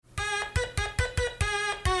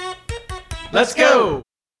Let's go!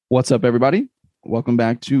 What's up, everybody? Welcome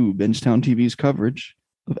back to Bingetown TV's coverage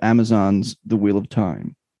of Amazon's The Wheel of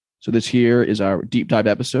Time. So this here is our deep dive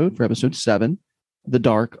episode for episode 7, The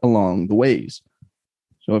Dark Along the Ways.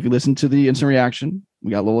 So if you listen to the instant reaction,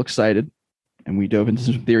 we got a little excited and we dove into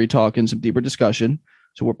some theory talk and some deeper discussion.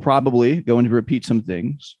 So we're probably going to repeat some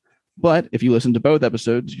things. But if you listen to both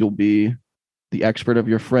episodes, you'll be the expert of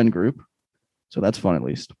your friend group. So that's fun, at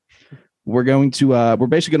least. We're basically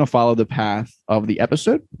going to follow the path of the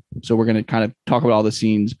episode. So we're going to kind of talk about all the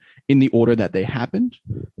scenes in the order that they happened,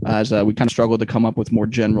 as we kind of struggled to come up with more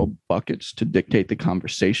general buckets to dictate the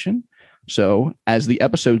conversation. So as the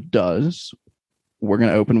episode does, we're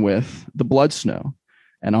going to open with the Blood Snow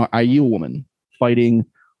and our Aiel woman fighting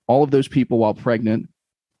all of those people while pregnant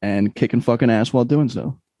and kicking fucking ass while doing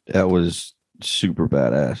so. That was super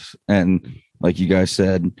badass. And like you guys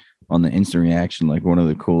said on the instant reaction, like one of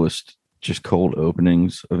the coolest just cold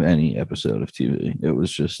openings of any episode of TV. It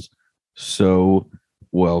was just so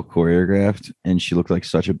well choreographed, and she looked like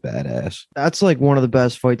such a badass. That's like one of the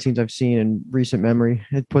best fight scenes I've seen in recent memory.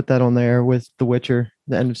 I'd put that on there with The Witcher,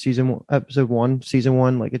 the end of episode 1, season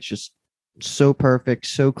 1. Like, it's just so perfect,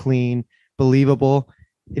 so clean, believable.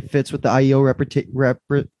 It fits with the Aiel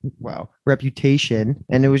reputation,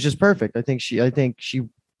 and it was just perfect. I think she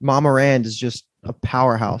Mama Rand is just a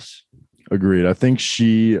powerhouse. Agreed. I think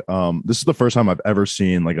she this is the first time I've ever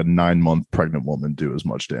seen like a 9-month pregnant woman do as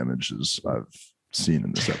much damage as I've seen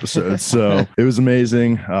in this episode. So it was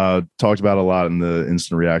amazing. Talked about a lot in the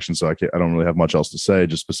instant reaction, so I don't really have much else to say,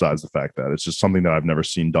 just besides the fact that it's just something that I've never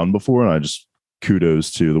seen done before, and I just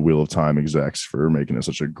kudos to the Wheel of Time execs for making it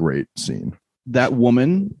such a great scene. That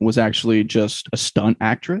woman was actually just a stunt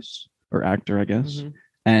actress or actor, I guess. Mm-hmm.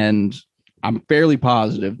 And I'm fairly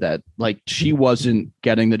positive that like she wasn't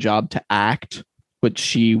getting the job to act, but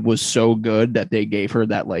she was so good that they gave her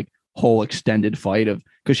that like whole extended fight of,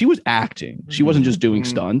 because she was acting. She wasn't just doing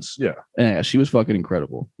stunts. Yeah, she was fucking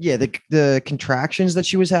incredible. Yeah, the contractions that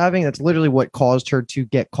she was having, that's literally what caused her to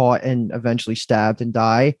get caught and eventually stabbed and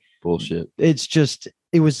die. Bullshit. It's just,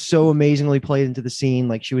 it was so amazingly played into the scene.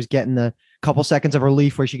 Like, she was getting the couple seconds of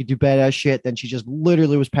relief where she could do badass shit, then she just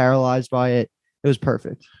literally was paralyzed by it. It was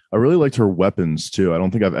perfect. I really liked her weapons too. I don't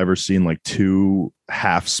think I've ever seen like 2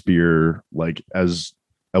 half spear like as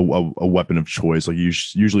a weapon of choice. Like, you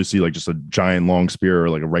usually see like just a giant long spear or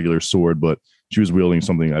like a regular sword, but she was wielding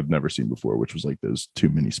something I've never seen before, which was like those 2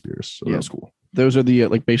 mini spears. So that's cool. Those are the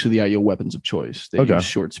like basically the Aiel weapons of choice. They use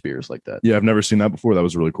short spears like that. Yeah, I've never seen that before. That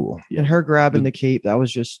was really cool. Yeah. And her grabbing the cape, that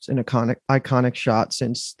was just an iconic shot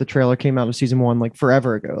since the trailer came out of season 1, like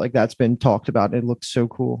forever ago. Like, that's been talked about. It looks so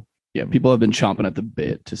cool. Yeah, people have been chomping at the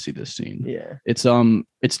bit to see this scene. Yeah.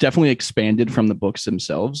 It's definitely expanded from the books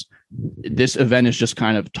themselves. This event is just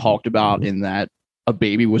kind of talked about in that a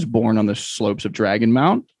baby was born on the slopes of Dragon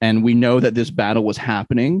Mount, and we know that this battle was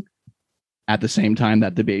happening at the same time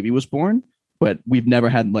that the baby was born, but we've never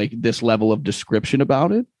had like this level of description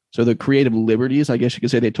about it. So the creative liberties, I guess you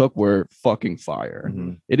could say, they took were fucking fire.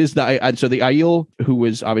 Mm-hmm. It is the Aiel, who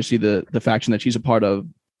is obviously the faction that she's a part of.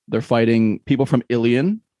 They're fighting people from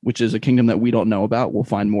Ilion, which is a kingdom that we don't know about. We'll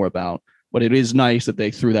find more about, but it is nice that they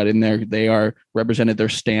threw that in there. They are represented. Their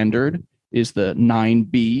standard is the 9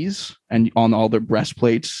 bees, and on all their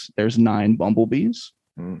breastplates, there's 9 bumblebees.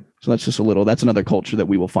 So that's just that's another culture that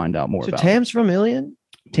we will find out more about. So Tam's from Ilion?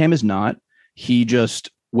 Tam is not. He just,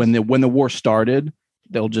 when the war started,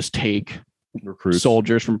 they'll just take recruits,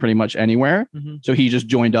 soldiers from pretty much anywhere. Mm-hmm. So he just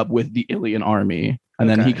joined up with the Ilion army, and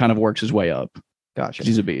then he kind of works his way up. Gotcha.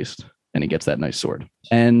 He's a beast. And he gets that nice sword.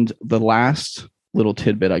 And the last little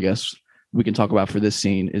tidbit, I guess, we can talk about for this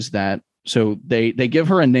scene is that, so they give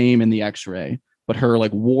her a name in the X-ray, but her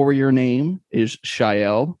like warrior name is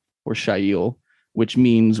Shael or Shael, which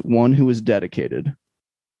means one who is dedicated.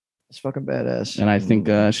 It's fucking badass. And I think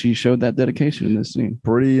she showed that dedication in this scene.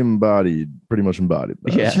 Pretty much embodied.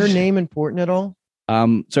 Yeah. Is her name important at all?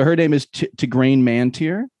 So her name is Tigraine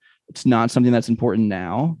Mantir. It's not something that's important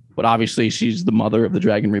now, but obviously she's the mother of the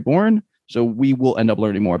Dragon Reborn. So we will end up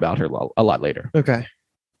learning more about her a lot later. Okay.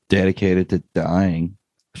 Dedicated to dying.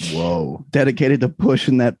 Whoa. Dedicated to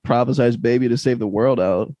pushing that prophesized baby to save the world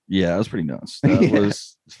out. Yeah, that was pretty nuts. That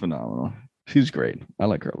was phenomenal. She's great. I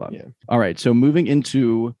like her a lot. Yeah. All right. So moving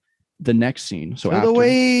into the next scene. So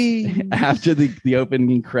after the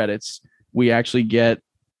opening credits, we actually get,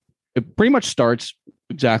 it pretty much starts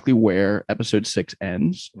exactly where episode 6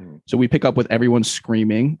 ends. So we pick up with everyone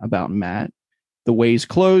screaming about Matt. The Ways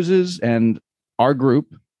closes, and our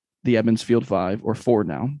group, the Ebonsfield 5 or 4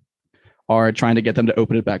 now, are trying to get them to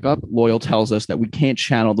open it back up. Loyal tells us that we can't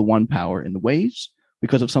channel the one power in the Ways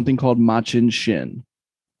because of something called Machin Shin.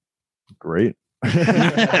 Great.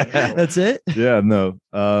 That's it. Yeah, no.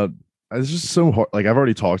 It's just so hard. Like I've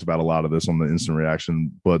already talked about a lot of this on the instant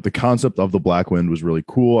reaction, but the concept of the Black Wind was really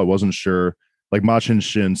cool. I wasn't sure. Like Machin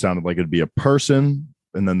Shin sounded like it'd be a person,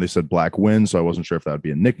 and then they said Black Wind, so I wasn't sure if that would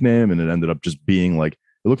be a nickname, and it ended up just being like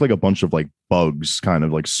it looked like a bunch of like bugs kind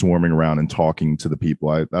of like swarming around and talking to the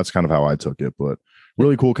people. That's kind of how I took it, but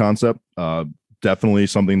really cool concept. Definitely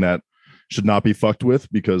something that should not be fucked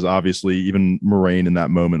with, because obviously even Moraine in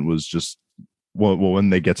that moment was just well when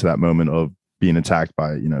they get to that moment of being attacked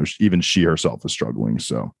by, even she herself is struggling.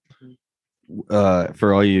 So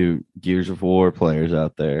for all you Gears of War players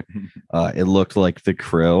out there, it looked like the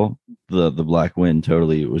Krill, the Black Wind.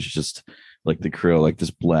 Totally, it was just like the Krill, like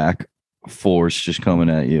this black force just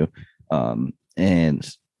coming at you. And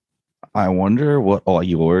I wonder what all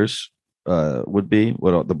yours would be,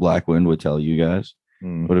 what all the Black Wind would tell you guys.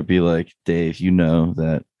 Would it be like, Dave,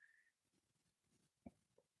 that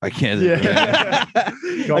I can't. Yeah.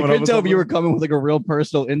 I couldn't tell if you were coming with like a real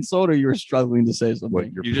personal insult or you were struggling to say something.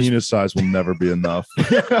 Like your penis size will never be enough.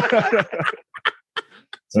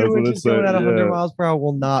 2 inches going at 100 miles per hour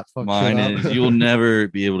will not fuck mine shit up. is you'll never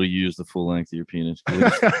be able to use the full length of your penis.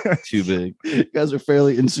 It's too big. You guys are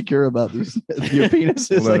fairly insecure about these your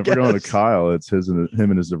penises. Well, if we're going to Kyle, it's him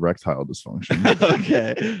and his erectile dysfunction.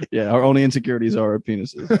 Okay. Yeah, our only insecurities are our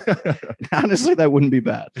penises. Honestly, that wouldn't be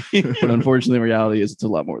bad. But unfortunately, reality is it's a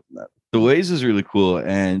lot more than that. The Ways is really cool.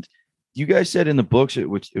 And you guys said in the books it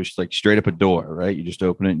was like straight up a door, right? You just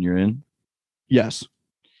open it and you're in. Yes.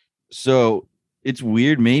 So it's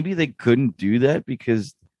weird. Maybe they couldn't do that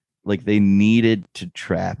because like they needed to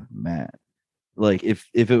trap Matt. Like if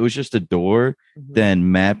it was just a door,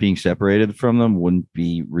 then Matt being separated from them wouldn't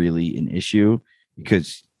be really an issue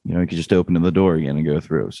because you could just open the door again and go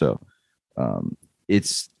through. So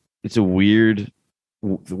it's a weird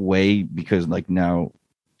way because like now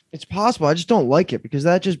it's possible. I just don't like it because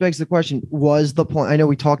that just begs the question: was the plan? I know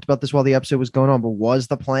we talked about this while the episode was going on, but was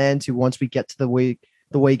the plan to once we get to the way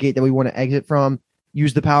gate that we want to exit from,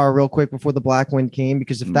 use the power real quick before the Black Wind came?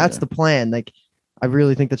 Because if that's the plan, like I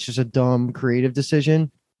really think that's just a dumb creative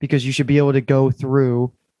decision because you should be able to go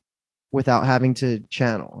through without having to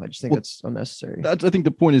channel. I just think that's unnecessary. I think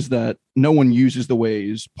the point is that no one uses the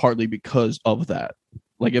Ways partly because of that.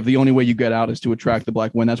 Like if the only way you get out is to attract the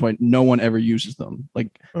Black Wind, that's why no one ever uses them.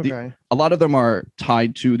 Like a lot of them are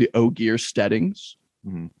tied to the Ogier steadings,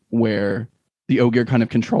 where the Ogier kind of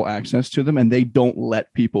control access to them and they don't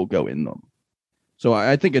let people go in them. So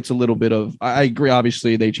I think it's a little bit of, I agree.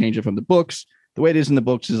 Obviously they change it from the books. The way it is in the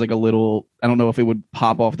books is like a little, I don't know if it would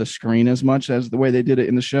pop off the screen as much as the way they did it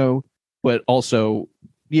in the show, but also,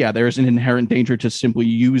 yeah, there's an inherent danger to simply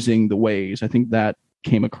using the Ways. I think that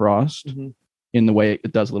came across in the way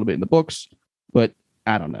it does a little bit in the books, but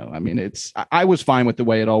I don't know. I mean, I was fine with the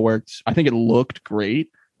way it all worked. I think it looked great.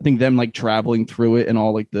 I think them like traveling through it and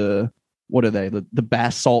all like what are they? The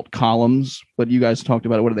basalt columns, but you guys talked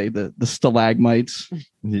about it. What are they? The stalagmites?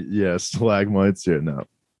 Yeah, stalagmites. Yeah, no.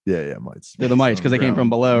 Yeah, mites. They're the mites because they came from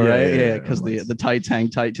below, right? Yeah, because mites. the tights hang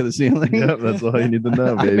tight to the ceiling. Yeah, that's all you need to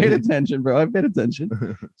know, baby. I paid attention, bro. I paid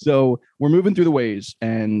attention. So we're moving through the Ways,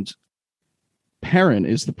 and Perrin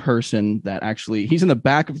is the person that actually, he's in the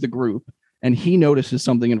back of the group, and he notices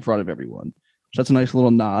something in front of everyone. So that's a nice little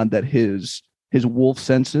nod that his wolf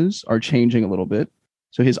senses are changing a little bit.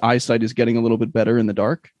 So his eyesight is getting a little bit better in the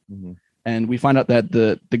dark. And we find out that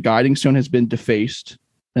the guiding stone has been defaced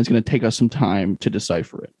and it's going to take us some time to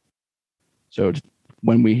decipher it. So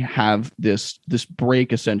when we have this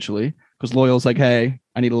break, essentially, because Loyal's like, hey,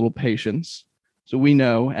 I need a little patience. So we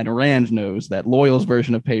know, and Rand knows that Loyal's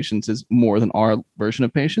version of patience is more than our version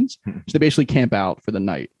of patience. So they basically camp out for the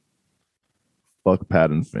night. Fuck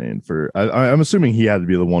Padan Fane I'm assuming he had to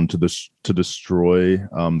be the one to destroy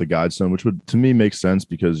the Guidestone, which would to me make sense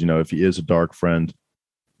because if he is a dark friend,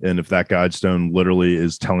 and if that Guidestone literally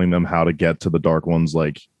is telling them how to get to the Dark One's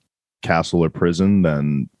like castle or prison,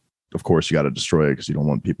 then of course you got to destroy it because you don't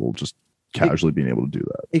want people just casually being able to do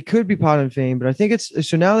that. It could be Padan Fane, but I think it's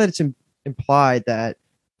so now that it's implied that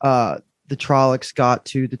the Trollocs got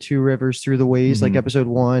to the two rivers through the Ways, like episode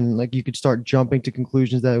 1, like you could start jumping to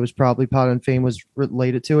conclusions that it was probably Padan Fane was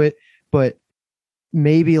related to it, but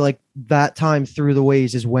maybe like that time through the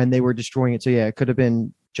Ways is when they were destroying it. So yeah, it could have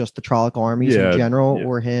been just the Trolloc armies in general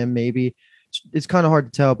or him. Maybe it's kind of hard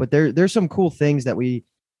to tell, but there's some cool things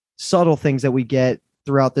subtle things that we get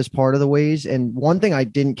throughout this part of the Ways. And one thing I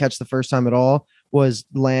didn't catch the first time at all was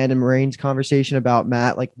Lan and Moraine's conversation about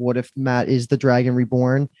Matt. Like, what if Matt is the Dragon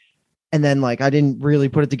Reborn? And then like I didn't really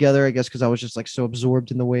put it together, I guess, because I was just like so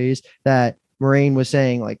absorbed in the Ways that Moraine was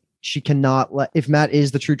saying like she cannot let, if Matt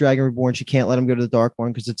is the true Dragon Reborn, she can't let him go to the Dark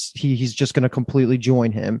One because he's just going to completely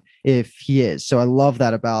join him if he is. So I love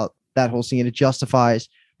that about that whole scene. It justifies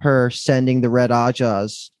her sending the Red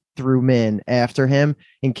Ajas through Min after him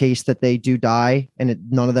in case that they do die and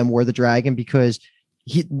none of them were the dragon, because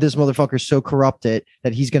this motherfucker's so corrupted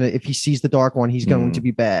that he's gonna, if he sees the Dark One, he's going to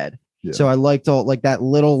be bad. Yeah. So I liked all like that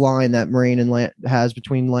little line that Moiraine and Lan has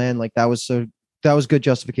between Lan, like that was good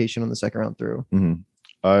justification on the second round through.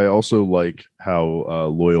 I also like how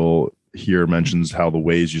Loial here mentions how the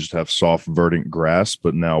ways used to have soft verdant grass,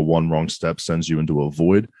 but now one wrong step sends you into a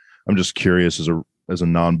void. I'm just curious as a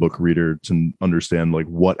non-book reader to understand like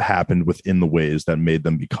what happened within the ways that made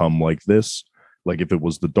them become like this. Like if it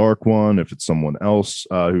was the Dark One, if it's someone else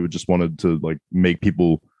who just wanted to like make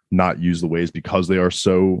people not use the ways because they are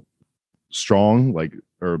so strong, like,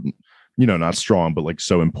 or not strong, but like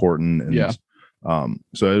so important. And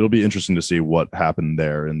so it'll be interesting to see what happened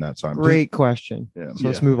there in that time. Great question. So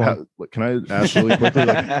let's move on. Can I ask really quickly?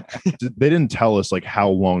 They didn't tell us like how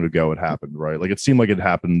long ago it happened, right? Like it seemed like it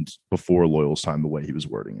happened before Loial's time, the way he was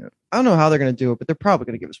wording it. I don't know how they're going to do it, but they're probably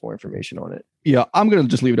going to give us more information on it. Yeah, I'm going to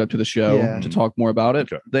just leave it up to the show to talk more about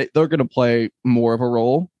it. Okay. They're going to play more of a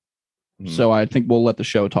role, so I think we'll let the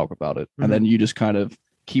show talk about it, and then you just kind of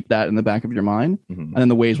keep that in the back of your mind, and then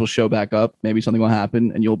the ways will show back up. Maybe something will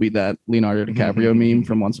happen, and you'll be that Leonardo DiCaprio meme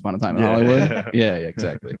from Once Upon a Time in Hollywood. Yeah,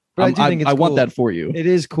 exactly. But I do think I want that for you. It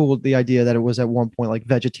is cool, the idea that it was at one point like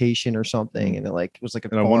vegetation or something, and it was like a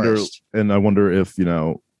forest. I wonder if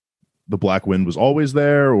the Black Wind was always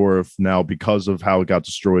there, or if now because of how it got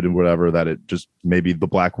destroyed and whatever, that it just maybe the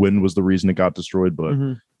Black Wind was the reason it got destroyed. But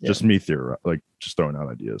just me just throwing out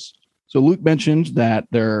ideas. So Luke mentioned that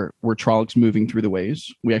there were Trollocs moving through the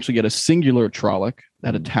ways. We actually get a singular Trolloc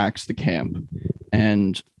that attacks the camp,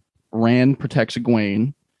 and Rand protects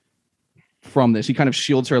Egwene from this. He kind of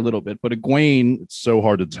shields her a little bit, but Egwene, it's so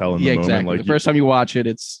hard to tell in the moment. Exactly. Like the first time you watch it,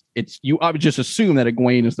 it's I would just assume that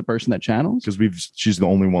Egwene is the person that channels, because she's the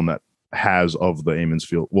only one that has of the Aemon's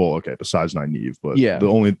Field. Well, okay, besides Nynaeve, but the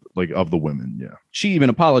only like of the women. Yeah, she even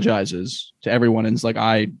apologizes to everyone and is like,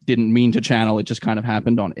 I didn't mean to channel, it just kind of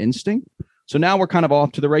happened on instinct. So now we're kind of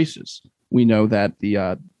off to the races. We know that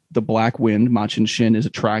the Black Wind, Machin Shin, is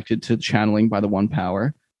attracted to channeling by the One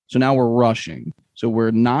Power. So now we're rushing. So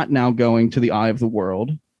we're not now going to the Eye of the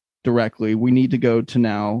World directly. We need to go to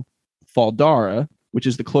now Fal Dara, which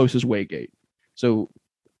is the closest Waygate. So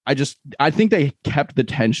I think they kept the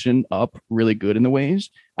tension up really good in the ways.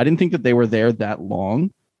 I didn't think that they were there that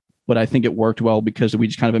long, but I think it worked well because we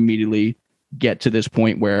just kind of immediately get to this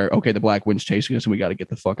point where, okay, the Black Wind's chasing us and we got to get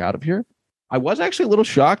the fuck out of here. I was actually a little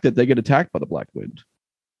shocked that they get attacked by the Black Wind.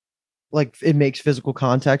 Like it makes physical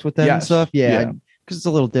contact with them and stuff. Yeah. Because it's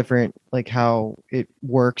a little different, like how it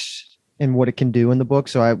works and what it can do in the book.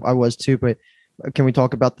 So I was too, but can we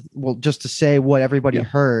talk about, just to say what everybody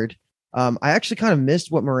heard. I actually kind of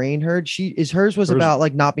missed what Moiraine heard. Hers was about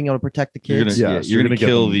like not being able to protect the kids. You're gonna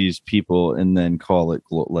kill these people and then call it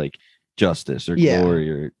like justice or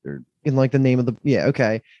glory or in like the name of the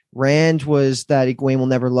okay. Rand was that Egwene will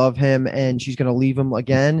never love him and she's gonna leave him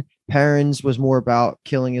again. Perrin's was more about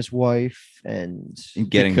killing his wife and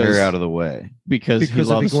getting her out of the way because he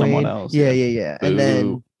loves someone else. Yeah. And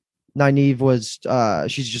then Nynaeve was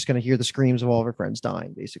she's just going to hear the screams of all of her friends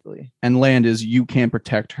dying, basically. And Land is, you can't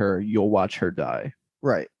protect her, you'll watch her die.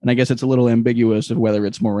 Right. And I guess it's a little ambiguous of whether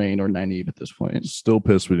it's Moiraine or Nynaeve at this point. Still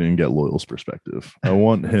pissed we didn't get Loial's perspective. I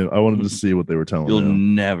wanted to see what they were telling You'll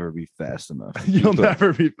him. never be fast enough. You'll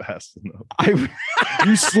never be fast enough.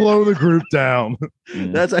 You slow the group down.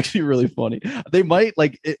 That's actually really funny. They might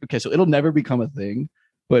so it'll never become a thing,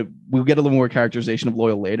 but we'll get a little more characterization of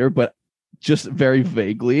Loial later, but just very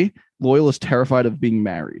vaguely, Loial is terrified of being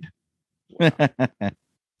married.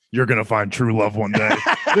 You're gonna find true love one day.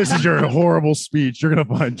 This is your horrible speech. You're gonna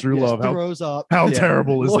find true love. How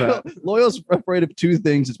terrible is that? Loial's afraid of two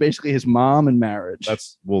things. It's basically his mom and marriage.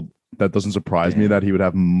 That doesn't surprise me that he would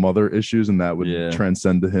have mother issues and that would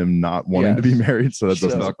transcend to him not wanting to be married. So that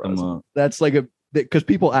doesn't surprise me. That's like because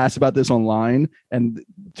people asked about this online, and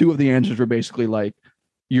two of the answers were basically like,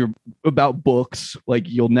 you're about books, like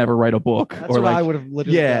you'll never write a book. That's or like I would have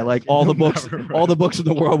literally like all the books in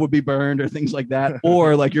the world would be burned or things like that,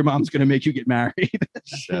 or like your mom's gonna make you get married.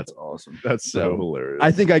 That's awesome. That's so hilarious.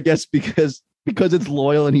 I guess because it's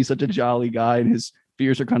Loial and he's such a jolly guy and his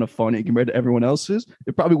fears are kind of funny compared to everyone else's,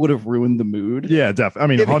 it probably would have ruined the mood. Yeah,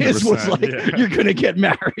 definitely. I mean, 100%. His was like, you're gonna get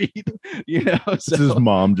married. So his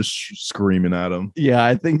mom just screaming at him. Yeah,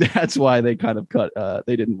 I think that's why they kind of cut.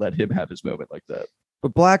 They didn't let him have his moment like that.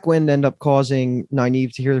 But Black Wind ended up causing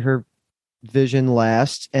Nynaeve to hear her Vision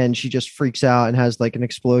last, and she just freaks out and has like an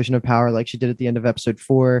explosion of power, like she did at the end of episode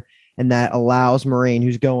 4, and that allows Moraine,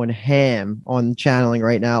 who's going ham on channeling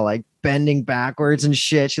right now, like bending backwards and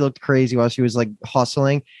shit. She looked crazy while she was like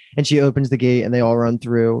hustling, and she opens the gate, and they all run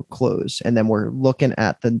through, close, and then we're looking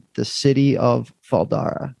at the city of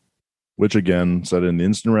Faldara. Which again, said in the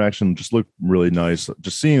instant reaction, just looked really nice.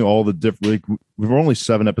 Just seeing all the different, like, we've only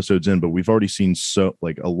 7 episodes in, but we've already seen so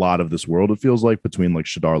like a lot of this world. It feels like between like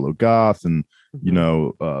Shadar Logoth and you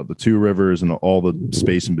know the Two Rivers and all the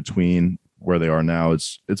space in between where they are now.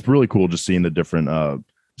 It's really cool just seeing the different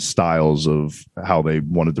styles of how they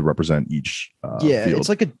wanted to represent each. Field. It's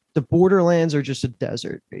like the borderlands are just a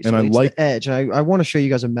desert, basically. And I it's like the edge. And I want to show you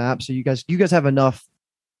guys a map, so you guys have enough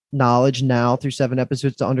knowledge now through 7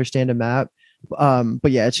 episodes to understand a map.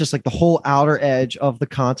 But yeah, it's just like the whole outer edge of the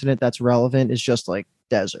continent that's relevant is just like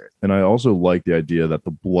desert. And I also like the idea that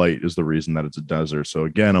the blight is the reason that it's a desert. So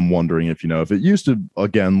again, I'm wondering if if it used to,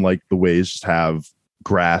 again, like the ways just have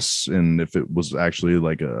grass, and if it was actually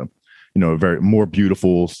like a a very more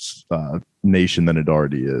beautiful nation than it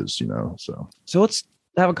already is. So let's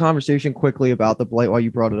have a conversation quickly about the blight while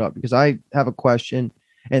you brought it up, because I have a question.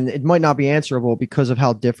 And it might not be answerable because of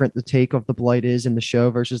how different the take of the blight is in the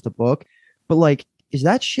show versus the book. But like, is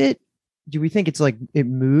that shit? Do we think it's like it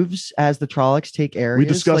moves as the Trollocs take areas?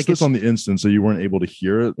 We discussed like this on the instant, so you weren't able to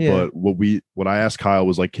hear it. Yeah. But what I asked Kyle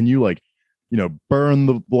was like, can you like, burn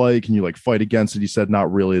the blight? Can you like fight against it? He said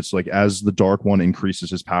not really. It's like as the Dark One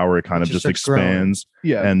increases his power, it kind of just expands.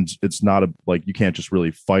 Yeah. And it's not like you can't just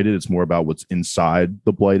really fight it. It's more about what's inside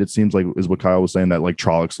the blight. It seems like is what Kyle was saying, that like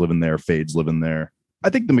Trollocs live in there, Fades live in there. I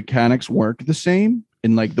think the mechanics work the same,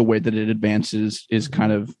 in like the way that it advances is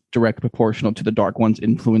kind of direct proportional to the Dark One's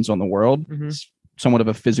influence on the world. Mhm. It's somewhat of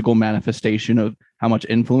a physical manifestation of how much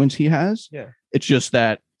influence he has. Yeah. It's just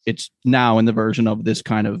that it's now in the version of this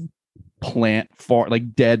kind of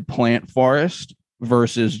dead plant forest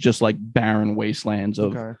versus just like barren wastelands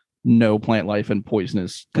of no plant life and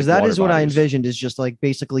poisonous. Because like, that is what I bodies. envisioned is just like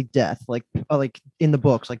basically death, like in the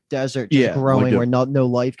books, like desert just Yeah, growing like where no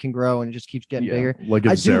life can grow and it just keeps getting Yeah. bigger. Like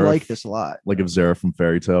if I do Zareth, like this a lot. like if Zareth from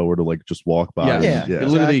Fairy Tale were to like just walk by. Yeah. Yeah. It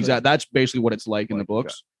literally Exactly. that's basically what it's like in the Like,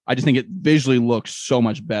 books. I just think it visually looks so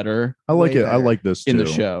much better I like Way it. I better. like this in too. the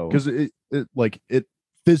show. Because it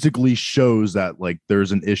physically shows that like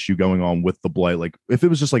there's an issue going on with the blight. Like if it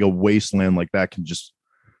was just like a wasteland, like that could just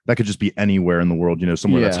be anywhere in the world,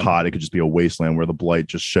 somewhere that's Yeah. hot. It could just be a wasteland where the blight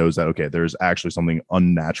just shows that okay, there's actually something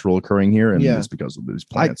unnatural occurring here, and Yeah. it's because of these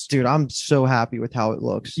plants. Dude, I'm so happy with how it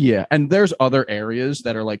looks. Yeah, and there's other areas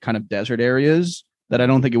that are like kind of desert areas that I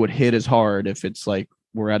don't think it would hit as hard if it's like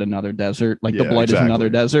we're at another desert, like the Yeah, blight is another exactly.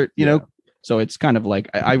 desert, you Yeah. know. So it's kind of like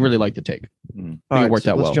I really like the take. Mm. I think All it right, worked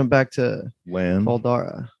out let's well. jump back to Lan,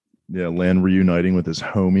 Faldara. yeah, Lan reuniting with his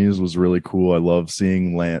homies was really cool. I love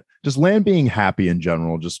seeing Lan. Just Lan being happy in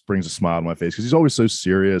general just brings a smile to my face because he's always so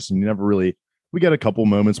serious, and you never really. We get a couple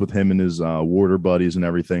moments with him and his warder buddies and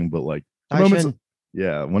everything, but like the moments, Daishin,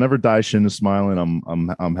 yeah, whenever Daishin is smiling,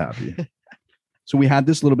 I'm happy. So we had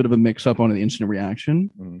this little bit of a mix up on the instant reaction.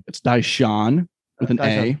 Mhm. It's Daishan with an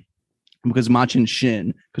Daishan. A because Machin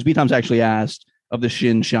Shin, because B-Tom's actually asked of the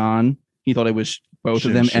Shin Shan, he thought it was both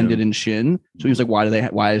Shin, of them Shin. ended in Shin. So he was like,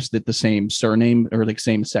 why is it the same surname or like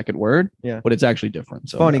same second word? Yeah. But it's actually different.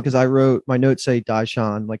 So funny because I wrote my notes say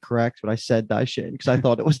Daishan, like correct, but I said Daishin because I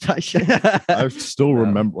thought it was Daishin. I still No.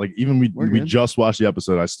 remember, like even We're we good. just watched the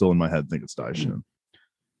episode. I still in my head think it's Daishin.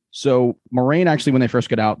 So Moraine actually, when they first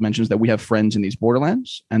get out, mentions that we have friends in these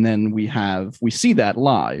borderlands, and then we see that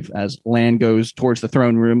live as Lan goes towards the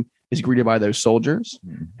throne room, is greeted by those soldiers,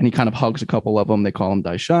 Mhm. and he kind of hugs a couple of them. They call him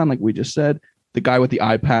Daishan, like we just said. The guy with the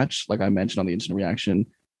eye patch, like I mentioned on the instant reaction,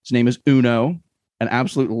 his name is Uno, an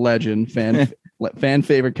absolute legend, fan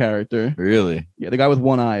favorite character. Really? Yeah, the guy with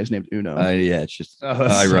one eye is named Uno. Yeah, it's just Oh,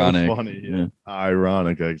 that's so ironic. funny. Yeah.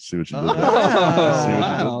 Ironic. I see what you did there. Oh. I see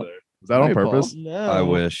what you did there. Was that on Sorry, Paul. purpose? No. I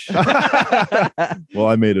wish. Well,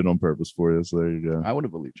 I made it on purpose for you. So there you go. I would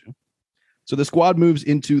have believed you. So the squad moves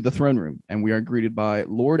into the throne room, and we are greeted by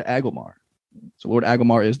Lord Agelmar. So Lord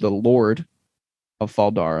Agelmar is the Lord of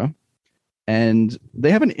Faldara, and they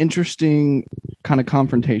have an interesting kind of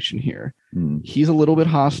confrontation here. Hmm. He's a little bit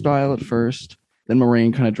hostile at first. Then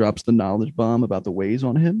Moraine kind of drops the knowledge bomb about the ways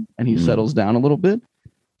on him, and he Hmm. settles down a little bit.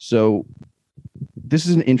 So this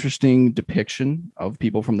is an interesting depiction of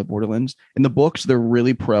people from the Borderlands. In the books, they're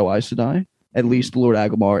really pro Aes Sedai. At least Lord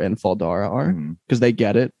Agelmar and Faldara are, Mhm. because they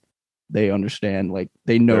get it. They understand, like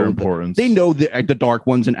they Their know importance. they know the Dark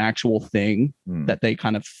One's an actual thing Hmm. that they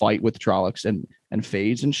kind of fight with Trollocs and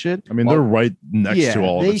Fades and shit. I mean, While- they're right next Yeah, to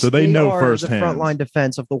all of it, so they know are firsthand. the frontline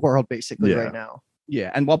defense of the world basically Yeah. right now.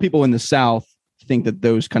 Yeah, and while people in the South think that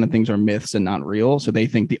those kind of things are myths and not real, so they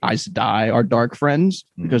think the Aes Sedai are dark friends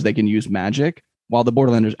because they can use magic, while the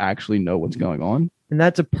Borderlanders actually know what's going on. And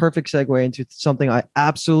that's a perfect segue into something I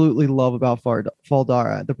absolutely love about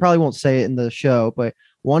Faldara. They probably won't say it in the show, but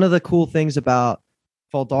one of the cool things about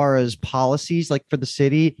Faldara's policies, like for the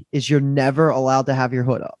city, is you're never allowed to have your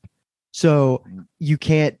hood up. So you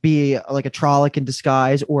can't be like a Trolloc in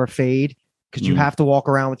disguise or a Fade, because you have to walk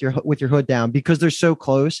around with your hood down because they're so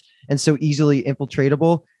close and so easily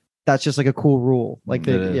infiltratable. That's just like a cool rule. Like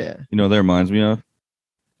You know, that reminds me of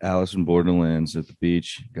Alice in Borderlands at the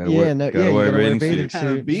beach. Gotta you wear gotta wear a bathing bathing suit.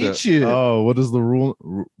 suit. Beat you. Oh, what is the rule?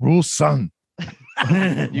 Rule son.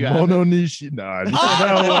 You got Mono Nishi. No, I, just,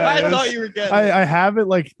 Oh, no way. I It's- thought you were getting I have it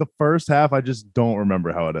like the first half. I just don't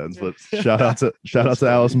remember how it ends. But shout out to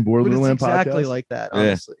Alice in But Borderland it's exactly podcast. like that, Yeah.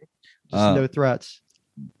 honestly. Just no threats.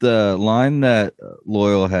 The line that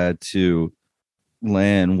Loyal had to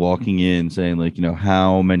Lan walking in saying, like, you know,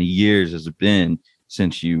 how many years has it been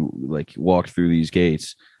since you like walked through these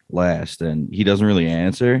gates last? And he doesn't really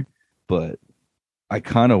answer, but I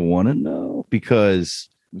kind of want to know because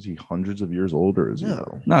Is he hundreds of years older? Is he?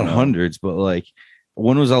 No. not No. hundreds, but like,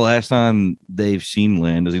 when was the last time they've seen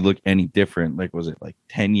Lan? Does he look any different? Like, was it like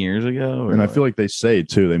 10 years ago? And I feel like they say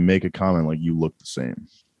too. They make a comment like you look the same.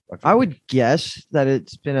 feel I like- would guess that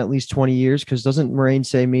it's been at least 20 years, because doesn't Moraine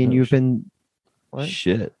say me and Oh, you've been what?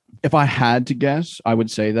 shit. If I had to guess, I would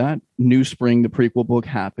say that New Spring, the prequel book,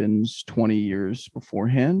 happens 20 years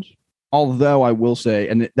beforehand. Although I will say,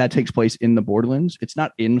 and that takes place in the Borderlands, it's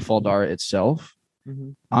not in Faldara itself.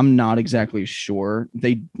 Mhm. I'm not exactly sure.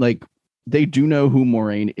 They do know who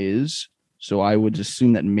Moraine is, so I would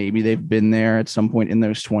assume that maybe they've been there at some point in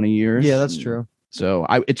those 20 years. Yeah, that's true. So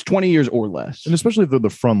it's 20 years or less. And especially if they're the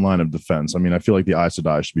front line of defense. I mean, I feel like the Aes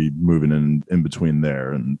Sedai should be moving in between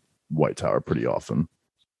there and White Tower pretty often.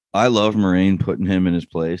 I love Moraine putting him in his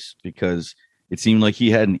place because it seemed like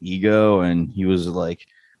he had an ego and he was like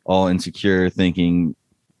all insecure, thinking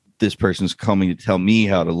this person's coming to tell me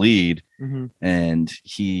how to lead. Mhm. And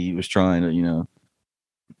he was trying to, you know,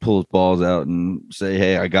 pull his balls out and say,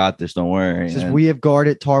 hey, I got this, don't worry. It says And- we have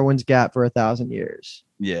guarded Tarwin's Gap for 1,000 years.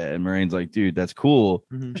 yeah, and Moraine's like, dude, that's cool.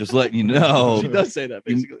 Mhm. Just letting you know, She does say that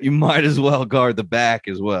you, basically. you might as well guard the back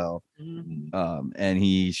as well. Mm-hmm. And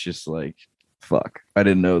he's just like, fuck, I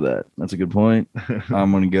didn't know that. That's a good point.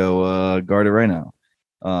 I'm gonna go guard it right now.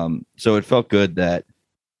 So it felt good that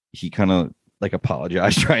he kind of like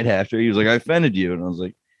apologized right after. He was like, I offended you, and I was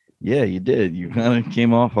like, yeah, you did. You kind of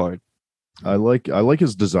came off hard. I like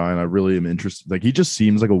his design. I really am interested. Like he just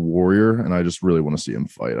seems like a warrior, and I just really want to see him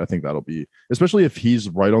fight. I think that'll be, especially if he's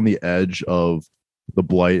right on the edge of the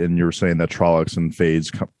blight, and you're saying that Trollocs and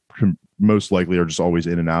Fades most likely are just always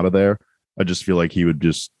in and out of there. I just feel like he would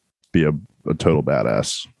just be a total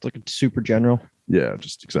badass. It's like a super general. Yeah,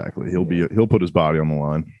 just exactly. He'll put his body on the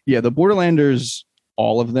line. Yeah, the Borderlanders,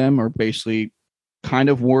 all of them are basically kind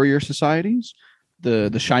of warrior societies.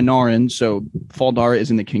 The Shinaran, so Faldara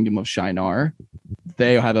is in the kingdom of Shinar.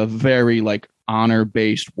 They have a very like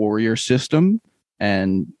honor-based warrior system,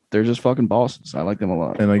 and they're just fucking bosses. I like them a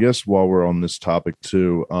lot. And I guess while we're on this topic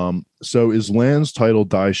too, so is Lan's title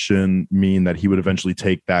Daishin mean that he would eventually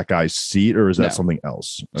take that guy's seat, or is that No. something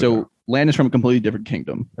else? So Lan is from a completely different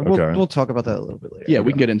kingdom. And we'll, Okay. we'll talk about that a little bit later. Yeah,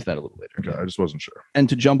 we can get into that a little later. okay, I just wasn't sure. And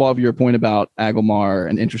to jump off your point about Agomar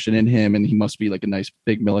and interested in him, and he must be like a nice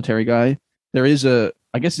big military guy. There is a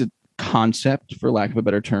concept, for lack of a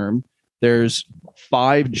better term. There's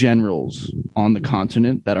 5 generals on the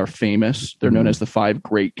continent that are famous. They're known as the 5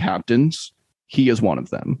 great captains. He is one of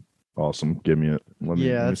them. Awesome. Give me it. Let me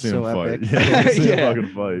that's see so him fight. epic. Yeah, let me see him Yeah. fucking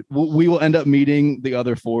fight. We will end up meeting the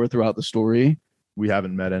other 4 throughout the story. We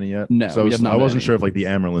haven't met any yet. No, so we have not I met wasn't any. sure if like the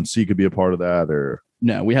Amerlin Sea could be a part of that, or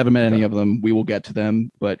No, we haven't met any Okay. of them. We will get to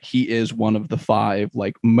them, but he is one of the 5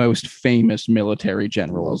 like most famous military love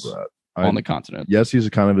generals that. on the continent. Yes, he's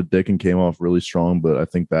a kind of a dick and came off really strong, but I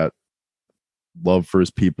think that love for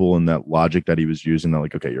his people and that logic that he was using, that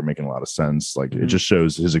like, okay, you're making a lot of sense. Like it Mhm. just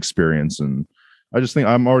shows his experience, and I just think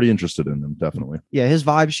I'm already interested in him. Definitely. Yeah, his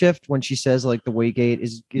vibe shift when she says like the Waygate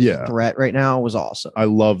is Yeah. a threat right now was awesome. I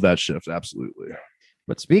love that shift. Absolutely.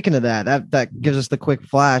 But speaking of that gives us the quick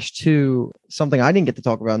flash to something I didn't get to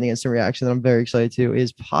talk about in the instant reaction that I'm very excited to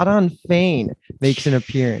is Padan Fane makes an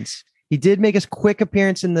appearance. He did make a quick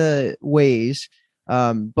appearance in the Ways,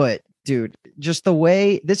 but dude, just the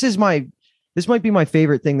way this might be my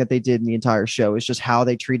favorite thing that they did in the entire show is just how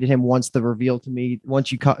they treated him once the reveal to me.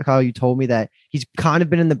 Once Kyle, you told me that he's kind of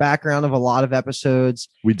been in the background of a lot of episodes.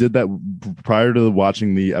 We did that prior to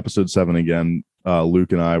watching the episode 7 again.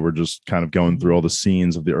 Luke and I were just kind of going through all the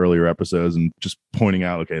scenes of the earlier episodes and just pointing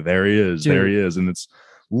out, okay, there he is, Dude. there he is. And it's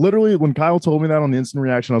literally, when Kyle told me that on the instant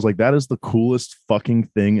reaction, I was like, that is the coolest fucking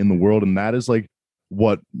thing in the world. And that is like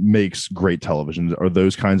what makes great television, are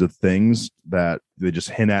those kinds of things that they just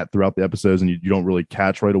hint at throughout the episodes and you don't really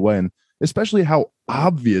catch right away. And especially how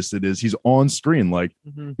obvious it is he's on screen. Like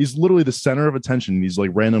he's literally the center of attention. These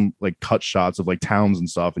like random like cut shots of like towns and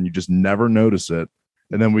stuff, and you just never notice it.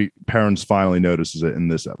 And then parents finally notices it in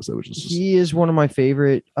this episode, which is just, he is one of my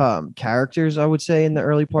favorite characters, I would say, in the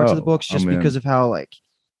early parts of the books, just because of how, like,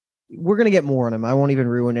 we're gonna get more on him. I won't even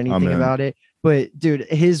ruin anything about it. But dude,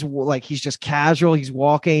 his like, he's just casual. He's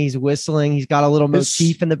walking, he's whistling, he's got a little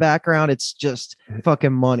motif in the background. It's just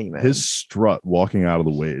fucking money, man. His strut walking out of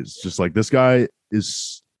the ways, just like, this guy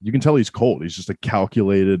is, you can tell he's cold. He's just a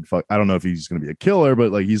calculated I don't know if he's gonna be a killer,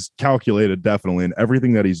 but like, he's calculated definitely, and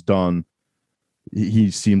everything that he's done, he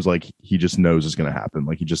seems like he just knows is going to happen.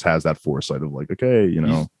 Like he just has that foresight of like, okay, you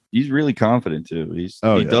know, he's really confident too. He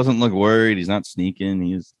doesn't look worried. He's not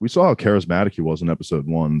sneaking. We saw how charismatic he was in episode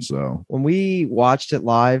 1. So when we watched it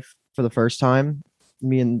live for the first time,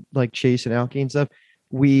 me and like Chase and Alki and stuff,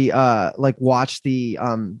 we like watched the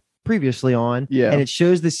previously on, and it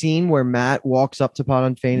shows the scene where Matt walks up to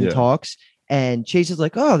Podon Fane and talks. And Chase is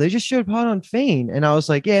like, oh, they just showed Podon Fane. And I was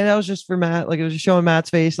like, yeah, that was just for Matt. Like, it was just showing Matt's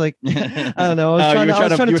face. Like, I don't know. I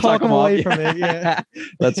was trying to talk him away from it. Yeah.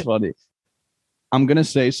 That's funny. I'm going to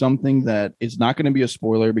say something that is not going to be a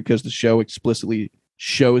spoiler because the show explicitly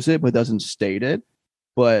shows it, but doesn't state it.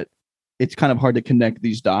 But it's kind of hard to connect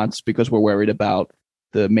these dots because we're worried about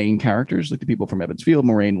the main characters, like the people from Evans Field,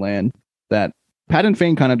 Moraine Land, that Podon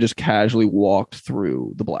Fane kind of just casually walked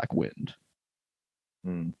through the Black Wind.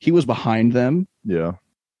 He was behind them. Yeah.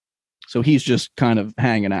 So he's just kind of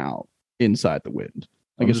hanging out inside the wind.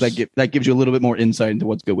 I guess that gives you a little bit more insight into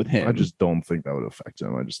what's good with him. I just don't think that would affect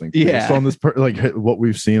him. I just think based on this like what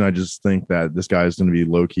we've seen, I just think that this guy is going to be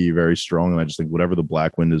low key very strong. And I just think whatever the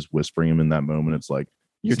Black Wind is whispering him in that moment, it's like,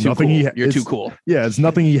 you're too cool. You're too cool. Yeah, it's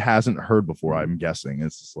nothing he hasn't heard before, I'm guessing.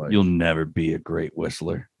 It's just like, you'll never be a great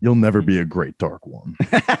whistler. You'll never be a great Dark One.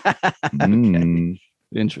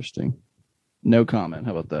 Interesting. No comment.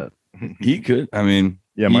 How about that? He could. I mean,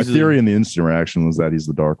 yeah, my theory in the instant reaction was that he's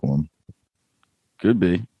the Dark One. Could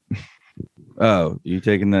be. Oh, you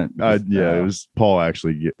taking that? Yeah, it was Paul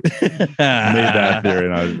actually made that theory,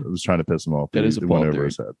 and I was trying to piss him off. That is a Paul theory.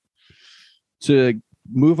 His head. To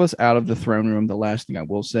move us out of the throne room, the last thing I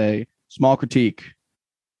will say, small critique,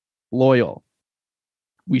 Loial.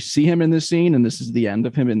 We see him in this scene, and this is the end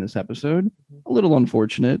of him in this episode. A little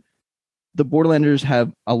unfortunate. The Borderlanders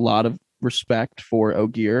have a lot of respect for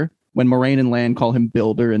Ogier. When Moraine and Lan call him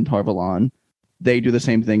Builder in Tar Valon, they do the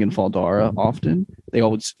same thing in Faldara often. They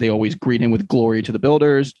always greet him with glory to the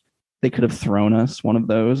Builders. They could have thrown us one of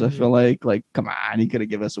those. I feel like come on, he could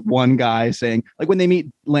have given us one guy saying, like when they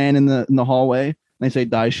meet Lan in the hallway and they say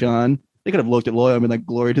Daishan, they could have looked at Loial and been like,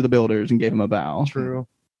 glory to the Builders, and gave him a bow. True.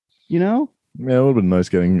 You know? Yeah, it would have been nice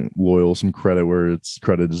getting Loial some credit where it's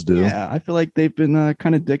credit is due. Yeah, I feel like they've been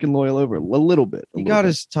kind of dicking Loial over a little bit. He got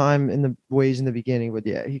his time in the ways in the beginning, but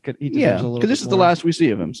yeah, he deserves a little bit because this is the last we see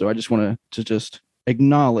of him. So I just want to just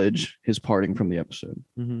acknowledge his parting from the episode.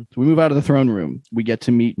 So we move out of the throne room. We get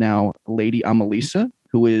to meet now Lady Amalisa,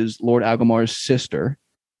 who is Lord Agelmar's sister.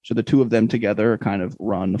 So the two of them together kind of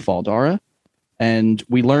run Faldara. And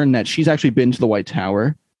we learn that she's actually been to the White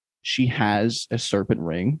Tower. She has a serpent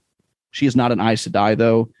ring. She is not an Aes Sedai,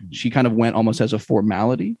 though. She kind of went almost as a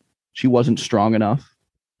formality. She wasn't strong enough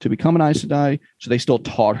to become an Aes Sedai, so they still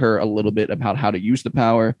taught her a little bit about how to use the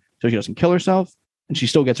power so she doesn't kill herself, and she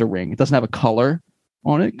still gets a ring. It doesn't have a color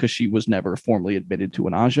on it because she was never formally admitted to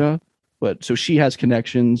an Aja, but so she has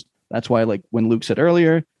connections. That's why, like when Luke said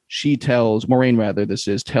earlier, she tells Moraine,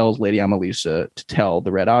 tells Lady Amalisa to tell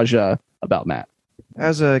the Red Aja about Matt.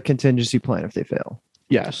 As a contingency plan if they fail.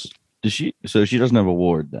 Yes. So she doesn't have a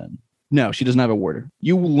ward then? No, she doesn't have a warder.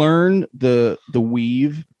 You learn the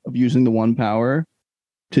weave of using the one power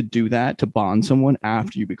to do that, to bond someone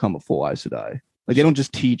after you become a full Aes Sedai. Like they don't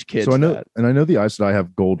just teach kids. So I know, that. And I know the Aes Sedai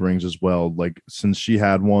have gold rings as well. Like since she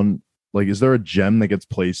had one, like is there a gem that gets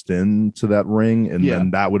placed into that ring, and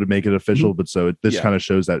then that would make it official? But so this kind of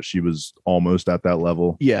shows that she was almost at that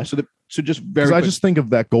level. Yeah. So just very. I just think of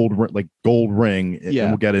that gold ring. And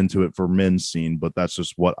we'll get into it for Min's scene, but that's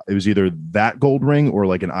just what it was, either that gold ring or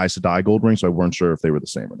like an Aes Sedai gold ring. So I weren't sure if they were the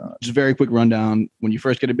same or not. Just very quick rundown. When you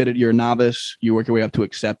first get admitted, you're a novice. You work your way up to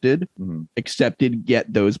accepted. Accepted,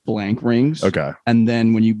 get those blank rings. Okay. And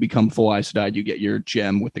then when you become full Aes Sedai, you get your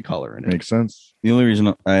gem with the color in it. Makes sense. The only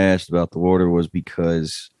reason I asked about the warder was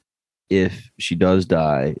because if she does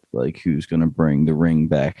die, like who's going to bring the ring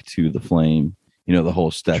back to the flame? You know, the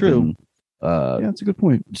whole Stefan Yeah, that's a good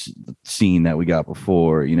point. scene that we got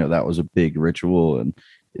before, you know, that was a big ritual and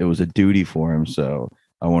it was a duty for him. So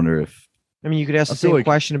I wonder if I mean, you could ask I the feel same like-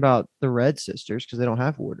 question about the Red Sisters because they don't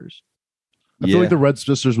have warders. I feel like the Red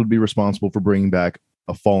Sisters would be responsible for bringing back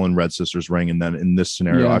a fallen Red Sisters ring, and then in this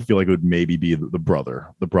scenario, Yeah. I feel like it would maybe be the brother.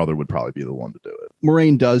 The brother would probably be the one to do it.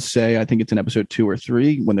 Moraine does say, I think it's in episode 2 or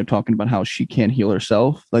 3, when they're talking about how she can't heal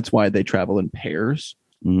herself. That's why they travel in pairs.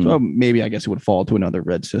 Mhm. So maybe I guess it would fall to another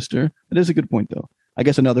Red Sister. It is a good point, though. I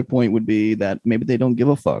guess another point would be that maybe they don't give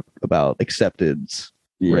a fuck about accepted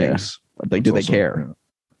rings. Like, do That's they also- care? yeah.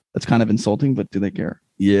 That's kind of insulting, but do they care?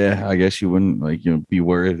 Yeah, I guess you wouldn't like, you know, be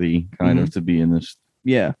worthy kind of to be in this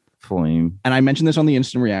Yeah. flame. And I mentioned this on the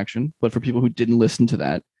instant reaction, but for people who didn't listen to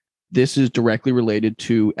that, this is directly related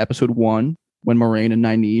to episode 1 when Moraine and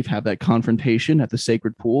Nynaeve have that confrontation at the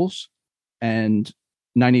sacred pools. And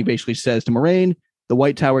Nynaeve basically says to Moraine, the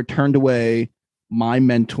White Tower turned away my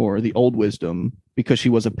mentor, the Old Wisdom, because she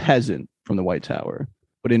was a peasant from the White Tower.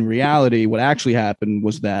 But in reality, what actually happened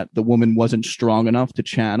was that the woman wasn't strong enough to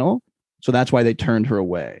channel. So that's why they turned her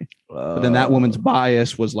away. But then that woman's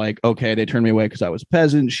bias was like, okay, they turned me away because I was a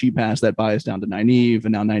peasant. She passed that bias down to Nynaeve,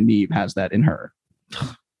 and now Nynaeve has that in her.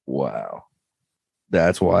 Wow.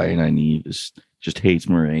 That's why Nynaeve just hates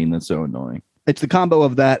Moraine. That's so annoying. It's the combo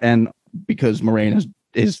of that, and because Moraine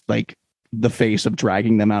is like the face of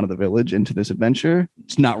dragging them out of the village into this adventure.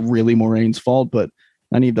 It's not really Moraine's fault, but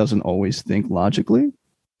Nynaeve doesn't always think logically.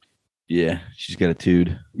 Yeah, she's got a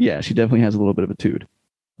tude. Yeah, she definitely has a little bit of a tude.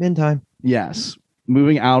 In time. Yes.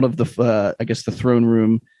 Moving out of the, I guess, the throne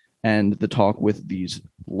room and the talk with these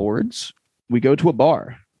lords, we go to a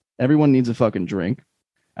bar. Everyone needs a fucking drink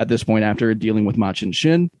at this point after dealing with Machin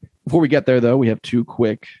Shin. Before we get there, though, we have 2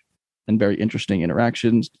 quick and very interesting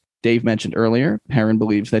interactions. Dave mentioned earlier, Perrin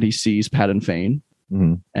believes that he sees Padden Fane,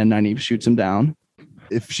 Mhm. and Nynaeve shoots him down.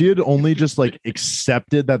 If she had only just like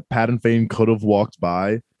accepted that Padden Fane could have walked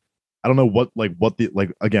by, I don't know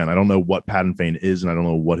again, I don't know what Padden Fane is, and I don't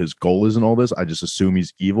know what his goal is in all this. I just assume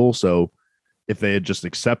he's evil. So if they had just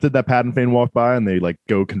accepted that Padden Fane walked by and they like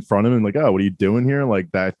go confront him and like, oh, what are you doing here?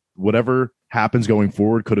 Like that, whatever happens going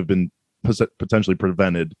forward could have been potentially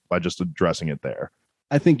prevented by just addressing it there.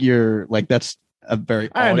 I think you're like, that's a very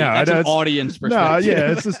I know, that's I know, an it's- audience No, perspective.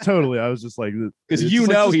 yeah, it's just totally. I was just like, because it's you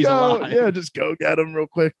just know just he's go, alive. Yeah, just go get him real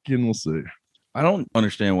quick and we'll see. I don't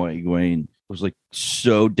understand why Egwene was like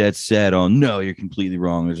so dead set on, no, you're completely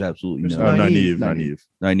wrong. There's absolutely no. Nynaeve. Nynaeve.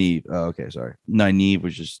 Nynaeve. Oh, okay, sorry. Nynaeve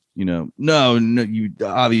was just, you know, no, you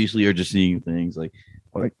obviously are just seeing things like,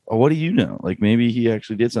 what do you know? Like maybe he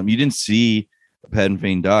actually did something. You didn't see Padden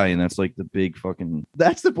Fane die, and that's like the big fucking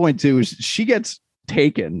That's the point too. Is she gets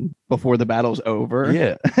taken before the battle's over.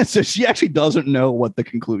 yeah, So she actually doesn't know what the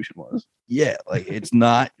conclusion was. yeah. Like it's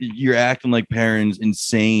not. You're acting like Perrin's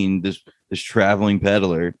insane. This traveling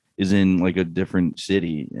peddler is in like a different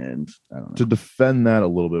city, and I don't know. To defend that a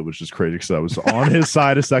little bit, which is crazy because I was on his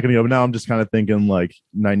side a second ago, but now I'm just kind of thinking like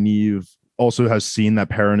Nynaeve also has seen that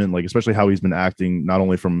Perrin and like especially how he's been acting not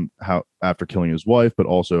only from how after killing his wife, but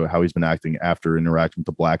also how he's been acting after interacting with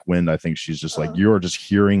the Black Wind. I think she's just like you're just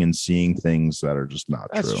hearing and seeing things that are just not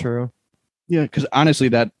That's true. Yeah, because honestly,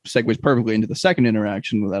 that segues perfectly into the second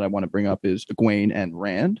interaction that I want to bring up is Egwene and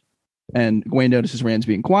Rand. And Egwene notices Rand's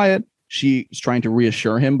being quiet. She's trying to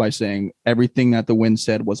reassure him by saying everything that the wind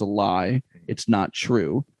said was a lie. It's not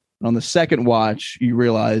true. And on the second watch, you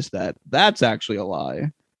realize that that's actually a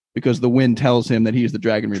lie because the wind tells him that he's the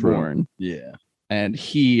Dragon True. Reborn. Yeah, And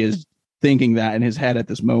he is thinking that in his head at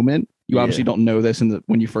this moment. You obviously don't know this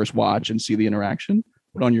when you first watch and see the interaction.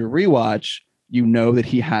 But on your rewatch, you know that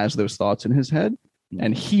he has those thoughts in his head.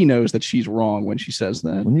 And he knows that she's wrong when she says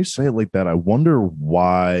that. When you say it like that, I wonder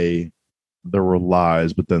why there were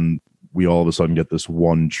lies, but then we all of a sudden get this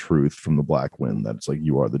one truth from the Black Wind that it's like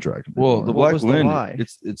you are the Dragon. well, Reborn. the What Black was the Wind. lie?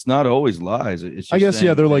 It's not always lies. It's just I guess yeah,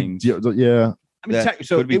 saying they're like things yeah. I mean, that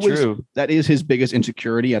so could be it was, true. that is his biggest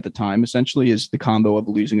insecurity at the time, essentially, is the combo of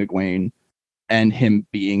losing Egwene and him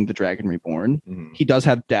being the Dragon Reborn. Mhm. He does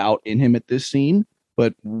have doubt in him at this scene,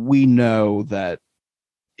 but we know that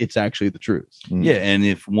it's actually the truth. Mhm. Yeah, and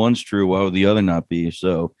if one's true, why would the other not be?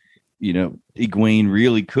 So, you know, Egwene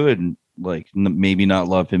really could like maybe not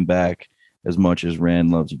love him back as much as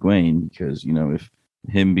Rand loves Egwene because you know if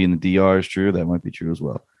him being the DR is true, that might be true as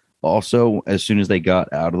well. Also, as soon as they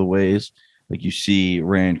got out of the ways, like you see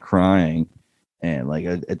Rand crying and like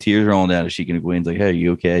a tears rolling down his cheek, and Egwene's like, "Hey,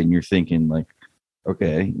 you okay?" And you're thinking like,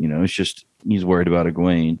 "Okay, you know, it's just he's worried about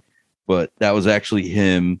Egwene," but that was actually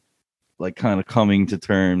him like kind of coming to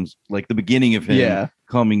terms, like the beginning of him Yeah.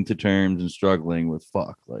 coming to terms and struggling with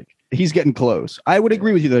fuck. Like He's getting close. I would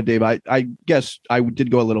agree with you though, Dave. I guess I did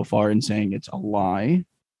go a little far in saying it's a lie.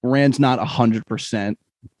 Rand's not 100%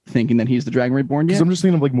 thinking that he's the Dragon Reborn Because yet. I'm just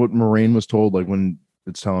thinking of like what Moraine was told, like when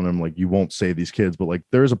it's telling him like you won't save these kids, but like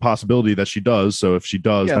there is a possibility that she does. So if she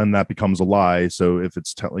does, Yeah. then that becomes a lie. So if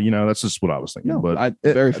it's telling, that's just what I was thinking. No, But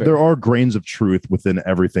very fair. there are grains of truth within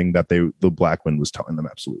everything that the Black Wind was telling them.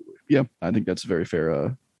 Absolutely, Yeah, I think that's a very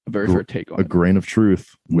fair Gr- fair take on a it. grain of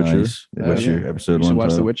truth. Witcher. nice. Yeah. Witcher Yeah. episode You should 1. watch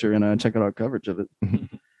The title. Witcher and check out our coverage of it.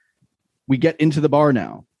 We get into the bar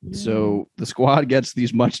now. So the squad gets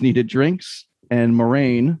these much needed drinks, and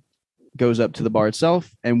Moraine goes up to the bar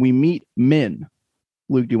itself, and we meet Min.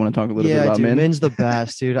 Luke, do you want to talk a little bit about dude, Min? Min's the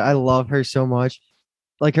best, dude. I love her so much.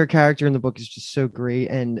 Like her character in the book is just so great,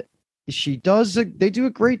 and they do a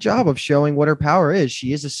great job of showing what her power is.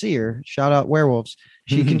 She is a seer. Shout out werewolves.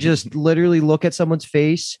 She can just literally look at someone's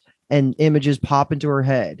face and images pop into her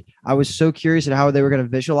head. I was so curious at how they were going to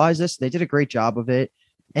visualize this. They did a great job of it.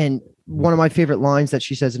 And one of my favorite lines that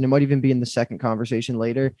she says, and it might even be in the second conversation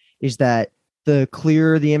later, is that the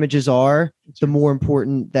clearer the images are, the more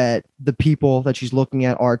important that the people that she's looking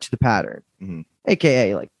at are to the pattern,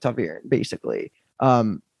 aka like Tavir, basically.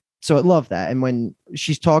 So I love that. And when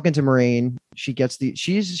she's talking to Moraine, she gets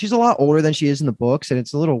she's a lot older than she is in the books, and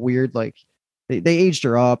it's a little weird. Like they aged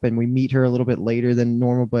her up, and we meet her a little bit later than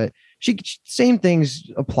normal, but same things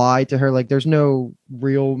apply to her. Like there's no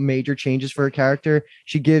real major changes for her character.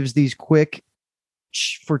 She gives these quick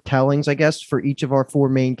foretellings, I guess, for each of our 4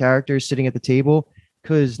 main characters sitting at the table.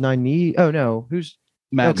 Because Nynaeve, oh no, who's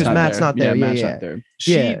Matt's 'cause Matt's not there. Yeah, Matt's yeah. not there.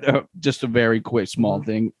 She, Yeah. Just a very quick small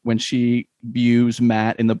thing. When she views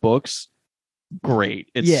Matt in the books, great.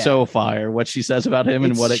 It's Yeah. so fire what she says about him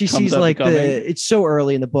and what it she comes sees up like becoming. it's so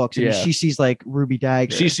early in the books, and Yeah. she sees like Ruby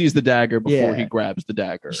Dagger. She sees the dagger before Yeah. he grabs the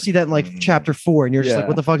dagger. You see that in like chapter 4, and you're just like, Yeah.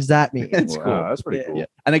 what the fuck does that mean? It's Wow, cool. that's pretty Yeah. cool. Yeah.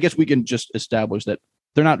 And I guess we can just establish that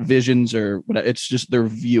they're not visions or whatever. It's just their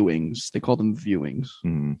viewings. They call them viewings.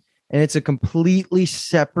 Mhm. And it's a completely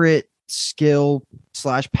separate skill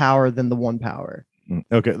 / power than the one power.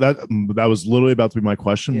 Okay, that was literally about to be my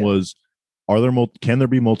question. Yeah. Was are there can there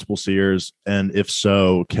be multiple seers, and if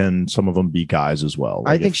so, can some of them be guys as well?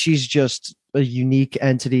 I Like, think she's just a unique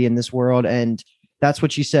entity in this world, and that's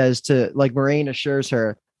what she says to, like, Moraine assures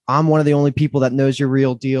her, I'm one of the only people that knows your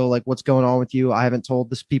real deal, like what's going on with you. I haven't told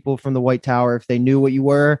this people from the White Tower. If they knew what you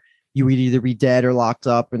were, you would either be dead or locked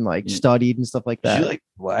up and like studied and stuff like that. She like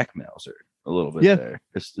blackmails her a little bit Yeah. there.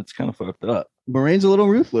 It's kind of fucked up. Moraine's a little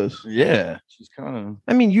ruthless. Yeah, she's kind of.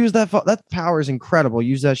 I mean, use that that power is incredible.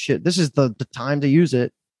 Use that shit. This is the time to use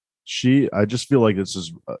it. I just feel like this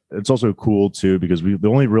is it's also cool too, because the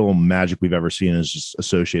only real magic we've ever seen is just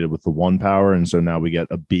associated with the one power, and so now we get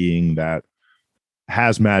a being that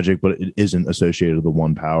has magic but it isn't associated with the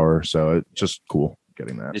one power, so it's just cool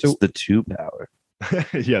getting that. It's the 2 power.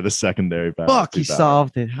 Yeah, the secondary power. Fuck, he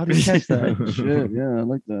solved it. How did he catch that? Shit, yeah, I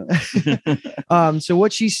like that. So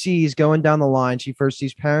what she sees going down the line, she first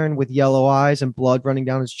sees Perrin with yellow eyes and blood running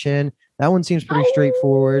down his chin. That one seems pretty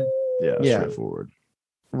straightforward. Yeah, Yeah. straightforward.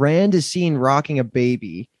 Rand is seen rocking a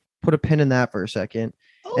baby. Put a pin in that for a second.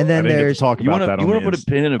 And then I didn't get to there's talk You about want that to on the put a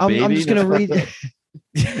pin in a baby? I'm just gonna That's read. fucked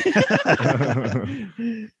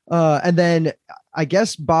And then I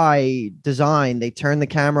guess by design they turn the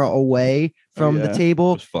camera away from yeah. the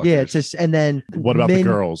table. Those Yeah, fuckers. and then What about the Min-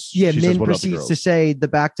 girls? Yeah, She says, Min "What about the proceeds to girls?" say the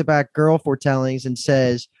back-to-back girl foretellings and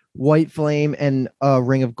says white flame and a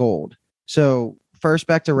ring of gold. So first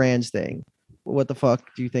back to Rand's thing. What the fuck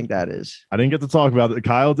do you think that is? I didn't get to talk about it.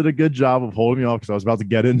 Kyle did a good job of holding me off because I was about to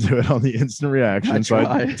get into it on the instant reaction. I So I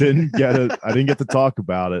tried. didn't get it. I didn't get to talk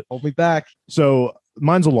about it. Hold me back. So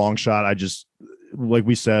mine's a long shot. I just, like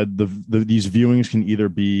we said, these viewings can either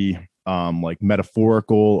be like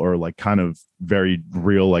metaphorical or like kind of very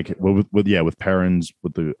real, like with Perrin's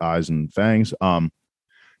with the eyes and fangs.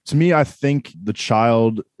 To me, I think the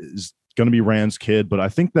child is going to be Rand's kid, but I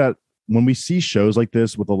think that when we see shows like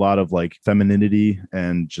this with a lot of like femininity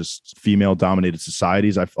and just female dominated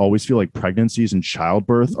societies, I always feel like pregnancies and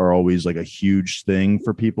childbirth are always like a huge thing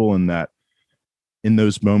for people, and that in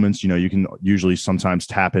those moments, you can usually sometimes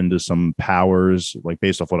tap into some powers, like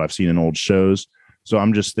based off what I've seen in old shows. So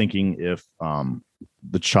I'm just thinking if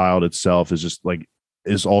the child itself is just like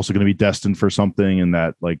is also going to be destined for something, and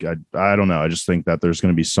that like I don't know. I just think that there's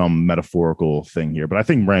going to be some metaphorical thing here, but I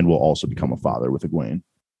think Rand will also become a father with Egwene.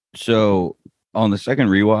 So on the second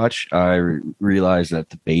rewatch, I realized that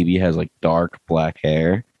the baby has like dark black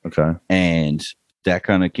hair, Okay. and that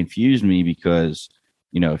kind of confused me because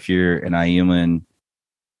if you're an Ayuman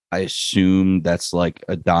I assume that's like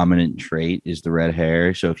a dominant trait is the red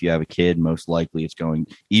hair. So if you have a kid, most likely it's going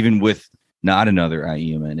even with not another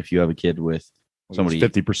IEMN. If you have a kid with somebody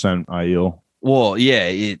 50% IEL. well, yeah,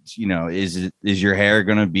 it's is your hair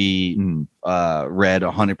gonna be red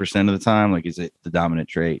 100% of the time? Like, is it the dominant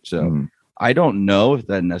trait? So I don't know if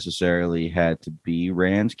that necessarily had to be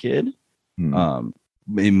Rand's kid.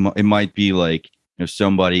 It might be like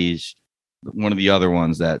somebody's one of the other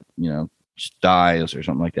ones that just dies or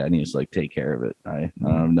something like that, and he just like take care of it. I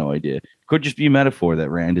have no idea. Could just be a metaphor that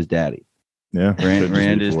Rand is daddy. Yeah,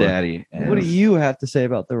 Rand is daddy. What do you have to say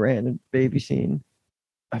about the Rand and baby scene?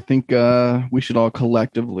 I think we should all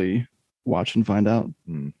collectively watch and find out.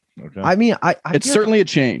 Okay. I mean, It's feel certainly a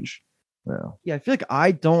change. yeah, I feel like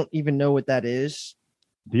I don't even know what that is.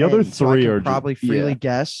 The other and so I three can are probably freely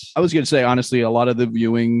guess. I was going to say, honestly, a lot of the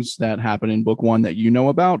viewings that happen in book 1 that you know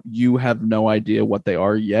about, you have no idea what they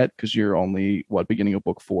are yet because you're only beginning of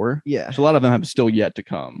book 4. Yeah, So a lot of them have still yet to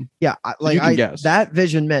come. yeah. you can guess. That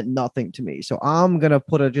vision meant nothing to me, so I'm gonna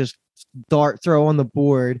put a just dart throw on the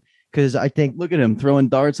board because I think Look at him throwing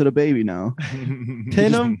darts at a baby now.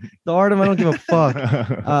 pin him, dart him. I don't give a fuck.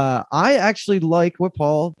 I actually like what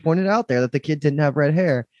Paul pointed out there that the kid didn't have red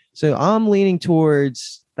hair. So I'm leaning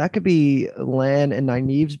towards that could be Lan and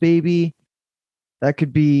Nynaeve's baby. That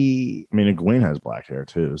could be. I mean, Egwene has black hair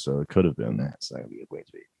too, so it could have been. That's not gonna be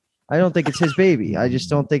Egwene's baby. I don't think it's his baby. I just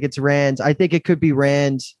don't think it's Rand's. I think it could be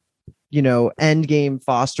Rand's, end game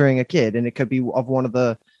fostering a kid, and it could be of one of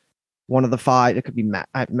the 5. It could be Matt.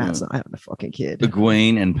 Matt's not having a fucking kid.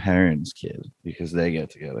 Egwene and Perrin's kid because they get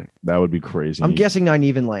together. That would be crazy. I'm guessing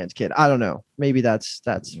Nynaeve and Lan's kid. I don't know. Maybe that's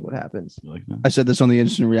what happens. You like that? I said this on the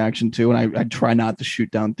instant reaction too, and I try not to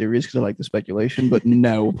shoot down theories because I like the speculation, but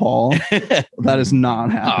no, Paul, that is not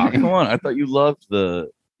Oh, happening. come on. I thought you loved the,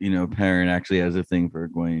 Perrin actually has a thing for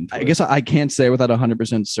Egwene. I guess I can't say without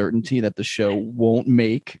 100% certainty that the show won't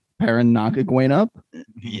make Perrin knock Egwene up.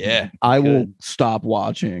 Yeah. I will stop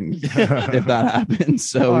watching if that happens.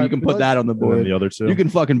 So All you can right, put that on the And then board. the other two. You can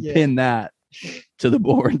fucking Yeah. pin that to the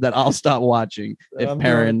board that I'll stop watching if I'm throwing a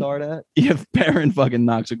Perrin dart at. if Perrin fucking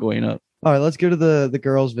knocks Egwene up. All right, let's go to the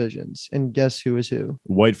girls' visions and guess who is who.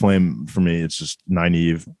 White Flame for me, it's just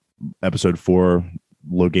Nynaeve. Episode 4,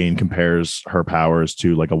 Logain compares her powers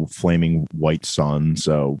to like a flaming white sun.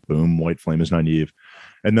 So boom, White Flame is Nynaeve.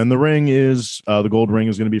 And then the ring is the gold ring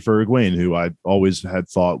is going to be for Egwene, who I always had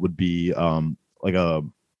thought would be like a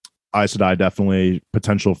Aes Sedai, definitely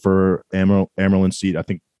potential for Amyrlin's seat. I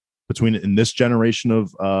think between in this generation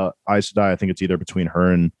of Aes Sedai, I think it's either between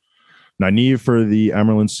her and Nynaeve for the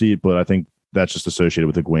Amyrlin seat, but I think that's just associated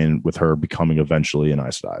with Egwene, with her becoming eventually an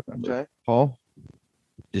Aes Sedai member. Okay, Paul.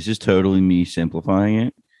 This is totally me simplifying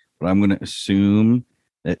it, but I'm going to assume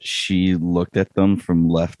that she looked at them from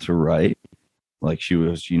left to right, like she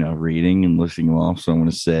was, reading and listing them off. So I'm going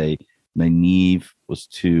to say Nynaeve was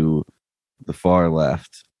to the far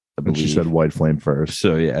left. I And she believe. said White Flame first.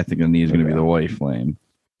 So yeah, I think Nynaeve is going to be Okay. the white flame,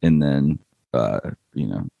 and then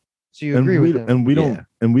So you agree with him? And we don't Yeah.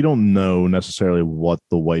 and we don't know necessarily what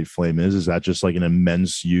the White Flame is. Is that just like an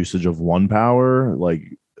immense usage of one power? Like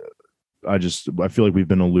I feel like we've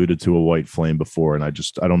been alluded to a White Flame before, and I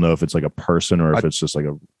don't know if it's like a person or if it's just like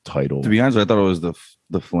a title. to be honest, I thought it was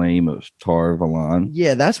the flame of Tar Valon.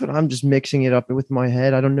 Yeah, that's what I'm just mixing it up with my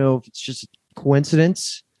head. I don't know if it's just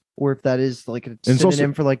coincidence or if that is like a it's also-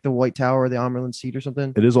 synonym for like the White Tower or the Amyrlin seat or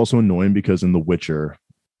something. It is also annoying because in The Witcher,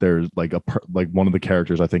 there's like like one of the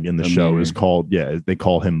characters I think in the show Amir. is called they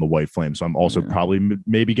call him the White Flame. So I'm also Yeah. probably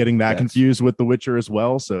maybe getting that Yes. confused with The Witcher as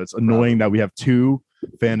well. So it's annoying that we have 2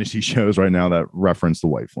 fantasy shows right now that reference the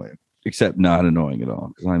White Flame. Except not annoying at all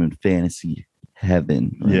because I'm in fantasy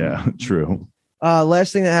heaven. right? Yeah, true.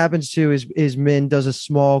 Last thing that happens too is Min does a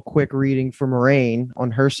small quick reading for Moraine on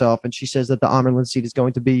herself, and she says that the Amyrlin seat is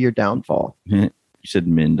going to be your downfall. You said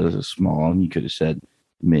Min does a small, and you could have said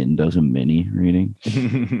Min does a mini reading.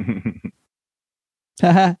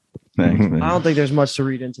 Thanks, man. I don't think there's much to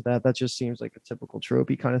read into that. That just seems like a typical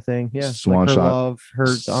tropey kind of thing. Yeah, Swan like her shot. love, her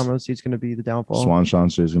Amyrlin seat's going to be the downfall. Swan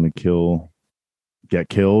Shanse is going to get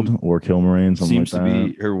killed or kill Moraine, something Seems like to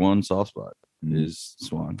that. be her one soft spot Mm. is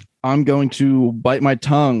Swan. I'm going to bite my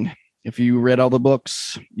tongue. If you read all the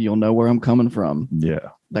books, you'll know where I'm coming from. Yeah.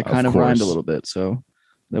 That Of kind of rhymed a course. little bit, so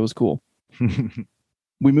that was cool.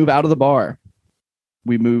 We move out of the bar.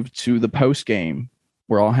 We move to the post game.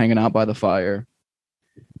 We're all hanging out by the fire.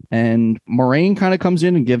 And Moraine kind of comes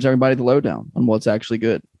in and gives everybody the lowdown on what's actually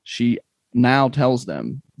good. She now tells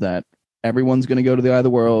them that everyone's going to go to the eye of the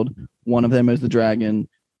world. One of them is the dragon.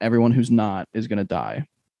 Everyone who's not is going to die.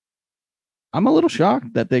 I'm a little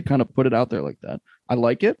shocked that they kind of put it out there like that. I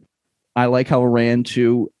like it. I like how Rand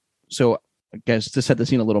 2 So I guess to set the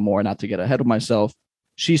scene a little more, not to get ahead of myself,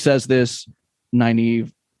 she says this.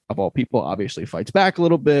 Nynaeve, of all people, obviously fights back a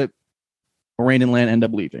little bit. Moiraine and Lan end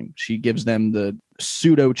up leaving. She gives them the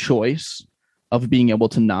pseudo choice of being able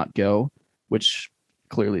to not go, which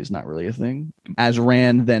clearly is not really a thing. As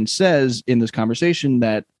Rand then says in this conversation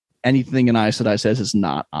that anything an Aes Sedai says is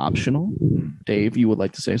not optional. Dave, you would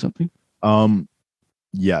like to say something?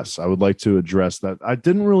 Yes, I would like to address that. I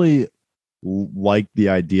didn't really like the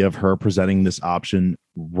idea of her presenting this option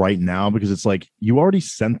right now, because it's like you already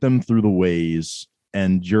sent them through the ways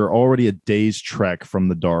and you're already a day's trek from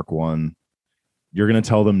the Dark One. You're going to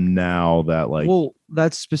tell them now that, like, Well,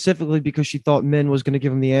 that's specifically because she thought Min was going to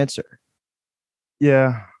give him the answer.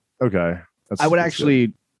 yeah, okay. I would that's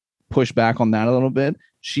actually push back on that a little bit.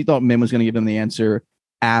 She thought Min was going to give them the answer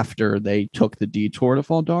after they took the detour to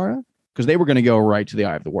Faldara, because they were going to go right to the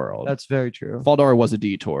Eye of the World. That's very true. Faldara was a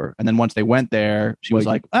detour. And then once they went there, she was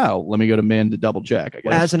like, oh, let me go to Min to double check, I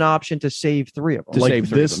guess. As an option to save 3 of them. To like save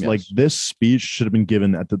 3 of this, them, yes. like this speech should have been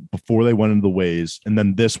given at the before they went into the ways, and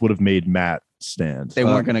then this would have made Matt stand. They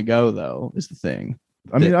weren't going to go, though, is the thing.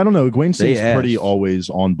 I mean, I don't know. Egwene they seems pretty asked. always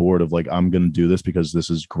on board of like, I'm going to do this because this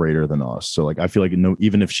is greater than us. So like, I feel like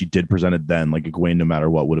even if she did present it then, like Egwene, no matter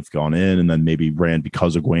what, would have gone in, and then maybe Rand,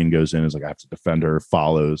 because Egwene goes in, is like, I have to defend her,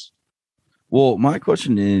 follows. Well, my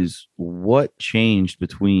question is, what changed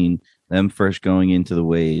between them first going into the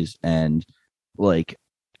ways and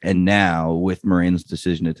now with Moraine's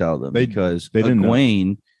decision to tell them? Because they didn't know.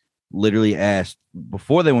 Egwene literally asked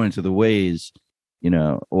before they went into the ways,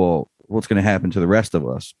 well, what's going to happen to the rest of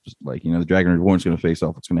us? Like, the Dragon Reborn is going to face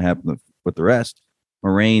off. What's going to happen with the rest?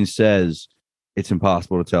 Moraine says it's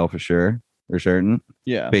impossible to tell for sure or certain.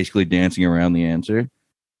 Yeah. Basically dancing around the answer.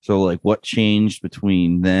 So, like, what changed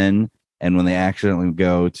between then and when they accidentally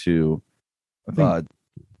go to I think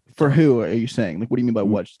For who are you saying? Like, what do you mean by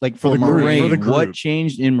what? Like, For for the group. Moraine? For the group. what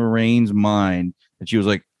changed in Moraine's mind that she was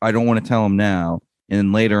like, I don't want to tell him now. And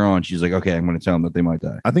then later on, she's like, okay, I'm going to tell him that they might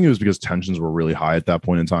die. I think it was because tensions were really high at that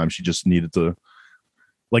point in time. She just needed to,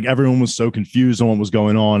 like, everyone was so confused on what was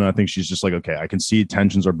going on. And I think she's just like, okay, I can see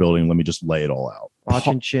tensions are building. Let me just lay it all out.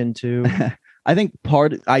 Watching Shin too. I think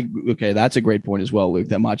that's a great point as well, Luke,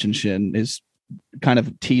 that Machin Shin is kind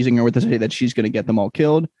of teasing her with the say that she's going to get them all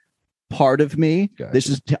killed. Part of me, Gotcha. this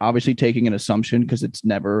is obviously taking an assumption because it's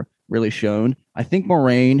never really shown. I think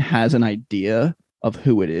Moraine has an idea of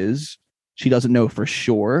who it is. She doesn't know for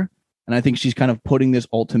sure. And I think she's kind of putting this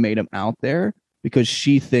ultimatum out there because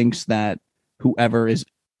she thinks that whoever is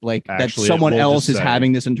like Actually, that someone we'll else just is say-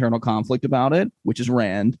 having this internal conflict about it, which is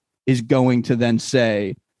Rand, is going to then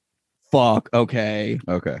say, fuck, okay,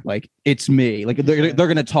 Okay. like it's me. Like they're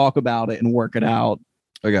going to talk about it and work it out.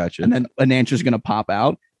 I got you. And then an answer's going to pop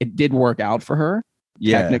out. It did work out for her,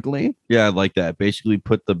 Yeah. technically. Yeah, I like that. Basically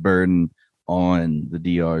put the burden on the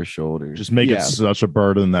DR's shoulders. Just make Yeah. it such a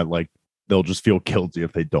burden that, like, they'll just feel guilty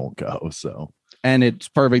if they don't go. So And it's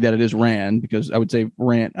perfect that it is Rand because I would say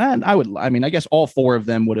Rand, and I guess all 4 of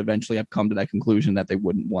them would eventually have come to that conclusion that they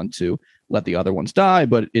wouldn't want to let the other ones die,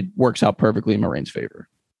 but it works out perfectly in Moraine's favor.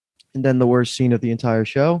 And then the worst scene of the entire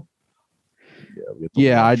show. we get the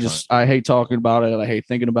Yeah, lunch I hate talking about it. I hate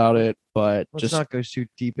thinking about it, but Let's just not go too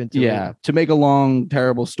deep into yeah, it. to make a long,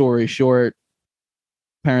 terrible story short,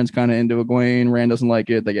 parents kind of into Egwene. Rand doesn't like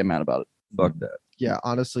it. They get mad about it. Fuck that. Yeah,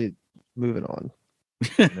 honestly, moving on.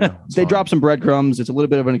 time. Yeah, it's They fine. drop some breadcrumbs. It's a little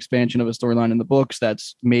bit of an expansion of a storyline in the books.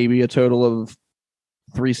 That's maybe a total of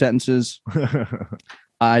 3 sentences.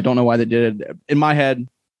 I don't know why they did it. In my head,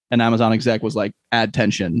 an Amazon exec was like, add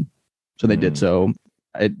tension. So they did so.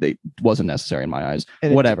 It wasn't necessary in my eyes.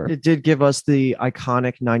 And Whatever. It did give us the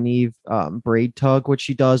iconic Nynaeve braid tug, which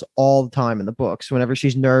she does all the time in the books. Whenever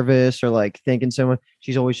she's nervous or like thinking someone,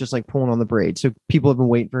 she's always just like pulling on the braid. So people have been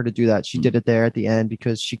waiting for her to do that. She did it there at the end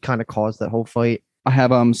because she kind of caused that whole fight. I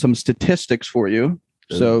have some statistics for you.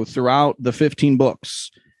 So throughout the 15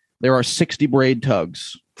 books, there are 60 braid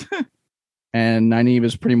tugs. And Nynaeve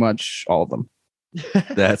is pretty much all of them.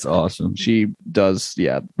 That's awesome. She does,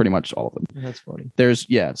 pretty much all of them. That's funny. There's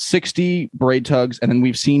 60 braid tugs, and then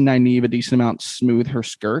we've seen Nynaeve a decent amount smooth her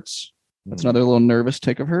skirts. That's another little nervous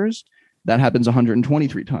tick of hers. That happens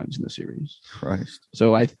 123 times in the series. Christ.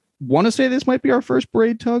 So I want to say this might be our first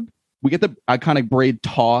braid tug. We get the iconic braid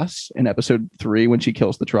toss in episode 3 when she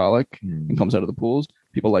kills the Trolloc and comes out of the pools.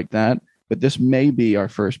 People like that. But this may be our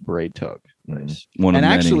first braid tug. Nice. One of And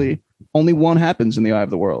many. actually, only one happens in the Eye of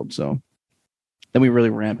the World. So then we really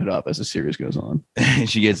ramp it up as the series goes on.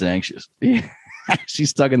 she gets anxious.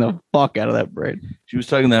 She's tugging the fuck out of that braid. She was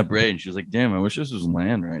tugging that braid and she was like, damn, I wish this was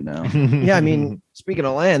land right now. Yeah, I mean, speaking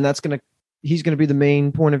of land, that's going to he's going to be the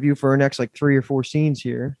main point of view for our next like 3 or 4 scenes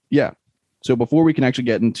here. Yeah. So before we can actually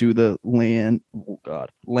get into the Lan and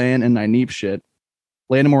Nynaeve shit,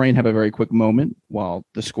 Lan and Moraine have a very quick moment while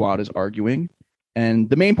the squad is arguing. And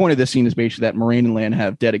the main point of this scene is basically that Moraine and Lan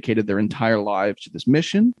have dedicated their entire lives to this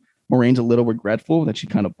mission. Moraine's a little regretful that she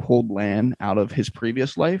kind of pulled Lan out of his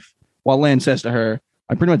previous life, while Lan says to her,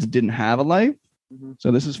 I pretty much didn't have a life,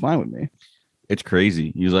 so this is fine with me. It's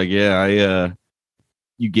crazy. He's like, yeah,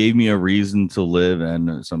 you gave me a reason to live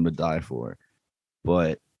and something to die for.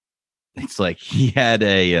 But it's like he had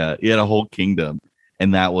a whole kingdom,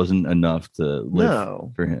 and that wasn't enough to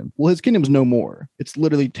live for him. Well, his kingdom's no more. It's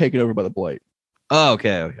literally taken over by the Blight. Oh,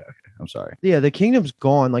 okay. I'm sorry. Yeah, the kingdom's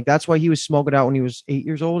gone. Like that's why he was smuggled out when he was 8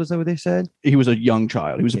 years old. Is that what they said? He was a young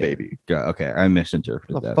child. He was a baby. Yeah, okay, I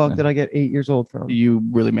misinterpreted The that. fuck did I get 8 years old from? You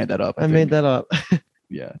really made that up. I made that up.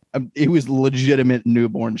 Yeah. It was legitimate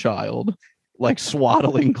newborn child, like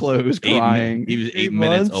swaddling clothes, crying. He was 8 8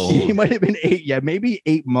 minutes months? old. He might have been 8. Yeah, maybe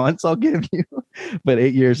 8 months I'll give you. But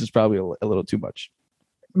 8 years is probably a little too much.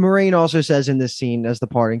 Moraine also says in this scene as the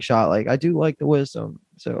parting shot, like, I do like the wisdom.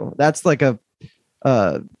 So that's like a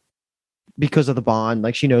because of the bond,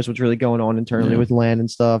 like she knows what's really going on internally with Lan and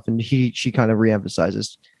stuff, and she kind of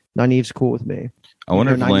reemphasizes Nynaeve's cool with me. I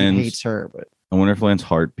wonder if Nynaeve Lan's hates her, but I wonder if Lan's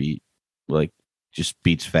heartbeat like just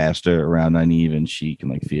beats faster around Nynaeve and she can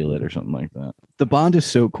like feel it or something like that. The bond is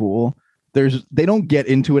so cool. They don't get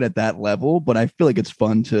into it at that level, but I feel like it's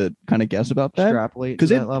fun to kind of guess about that extrapolate because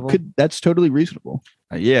to that level. that's totally reasonable.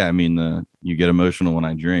 Yeah, I mean, you get emotional when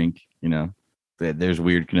I drink. You know, there's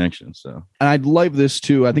weird connections. So And I'd love this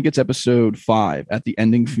too. I think it's episode 5 at the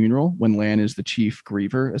ending funeral when Lan is the chief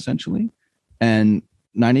griever, essentially. And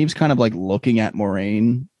Nynaeve's kind of like looking at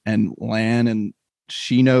Moraine and Lan, and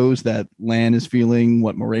she knows that Lan is feeling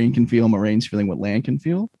what Moraine can feel. Moraine's feeling what Lan can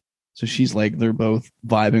feel. So she's like, they're both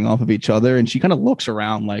vibing off of each other. And she kind of looks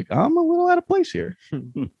around like, I'm a little out of place here.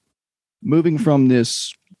 Moving from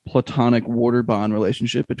this platonic water bond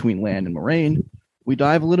relationship between Lan and Moraine, we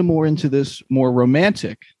dive a little more into this more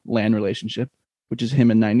romantic Lan relationship, which is him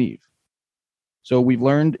and Nynaeve. So we've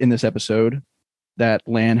learned in this episode that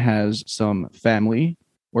Lan has some family,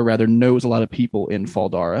 or rather knows a lot of people in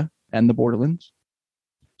Faldara and the Borderlands.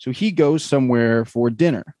 So he goes somewhere for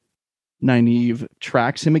dinner. Nynaeve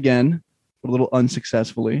tracks him again, but a little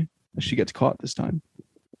unsuccessfully, as she gets caught this time.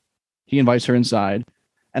 He invites her inside.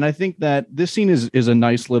 And I think that this scene is a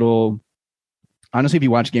nice little... Honestly, if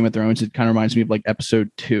you watch Game of Thrones, it kind of reminds me of like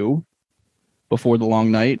episode 2, Before the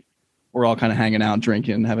Long Night. We're all kind of hanging out,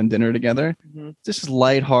 drinking, having dinner together. This is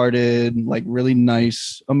lighthearted, like really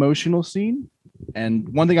nice, emotional scene. And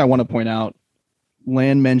one thing I want to point out,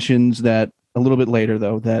 Lan mentions that a little bit later,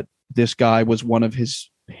 though, that this guy was one of his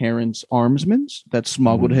parents' armsmen that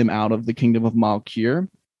smuggled him out of the kingdom of Malkir.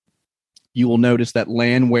 You will notice that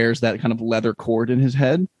Lan wears that kind of leather cord in his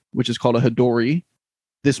head, which is called a Hadori.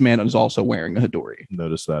 This man is also wearing a Hadori.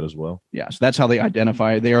 Notice that as well. Yeah, so that's how they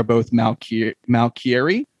identify. They are both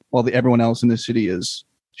Malkieri, while everyone else in the city is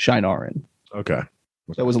Shinaran. Okay.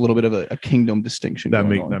 So that was a little bit of a kingdom distinction. That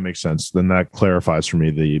makes sense. Then that clarifies for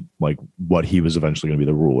me the like what he was eventually going to be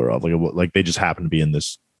the ruler of. Like they just happened to be in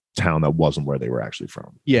this town that wasn't where they were actually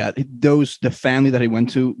from. Yeah, the family that he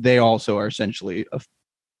went to, they also are essentially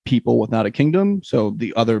people without a kingdom. So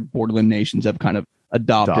the other Borderland nations have kind of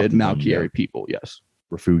adopted Malkieri people. Yes.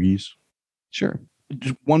 Refugis. Sure.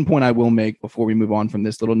 Just one point I will make before we move on from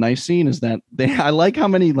this little nice scene is that I like how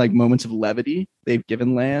many like moments of levity they've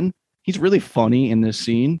given Lan. He's really funny in this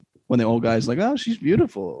scene when the old guy's like, oh, she's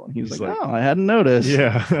beautiful. And he's like, oh, I hadn't noticed.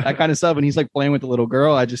 Yeah. That kind of stuff. And he's like playing with the little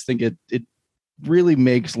girl. I just think it really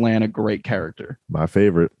makes Lan a great character. My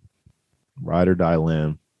favorite. Ride or die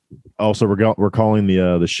Lan. Also, we're calling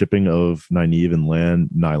the shipping of Nynaeve and Lan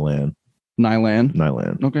Nylan.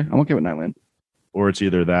 Nylan. Okay. I'm okay with Nylan. Or it's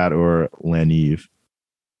either that or Lanieve.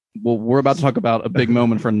 Well, we're about to talk about a big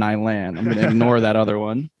moment for Nylan. I'm going to ignore that other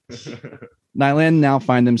one. Nylan now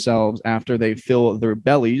find themselves, after they fill their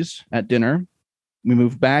bellies at dinner, we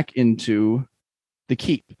move back into the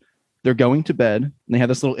keep. They're going to bed, and they have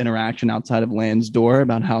this little interaction outside of Lan's door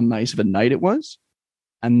about how nice of a night it was.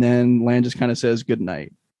 And then Lan just kind of says good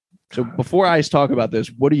night. So before I talk about this,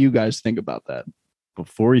 what do you guys think about that?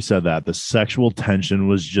 Before he said that, the sexual tension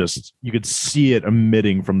was just, you could see it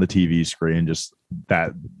emitting from the TV screen, just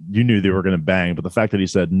that you knew they were going to bang. But the fact that he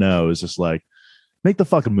said no is just like, make the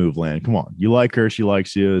fucking move, Lan. Come on. You like her. She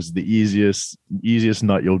likes you. It's the easiest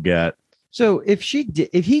nut you'll get. So if he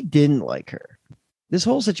didn't like her, this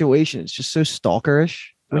whole situation is just so stalkerish.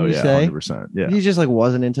 When you say 100%. Yeah. He just like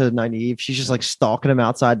wasn't into Nynaeve. She's just like stalking him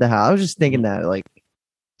outside the house. I was just thinking that like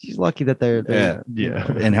She's lucky that they're Yeah.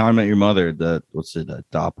 And How I Met Your Mother,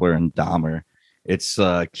 Doppler and Dahmer. It's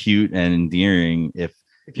cute and endearing if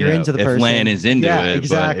you're into the if person. Lan is into Yeah, it,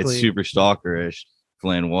 exactly. but it's super stalkerish if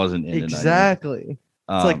Lan wasn't into exactly.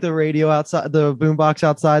 It's like the radio outside, the boombox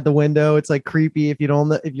outside the window. It's like creepy if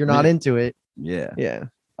you're not into it. Yeah.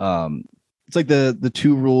 It's like the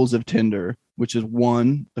two rules of Tinder, which is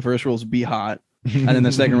one, the first rule is be hot, and then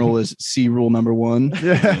the second rule is see rule number one.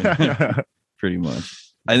 Yeah. Pretty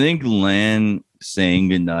much. I think Lan saying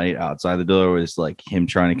goodnight outside the door was like him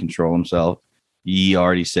trying to control himself. He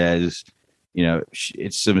already says,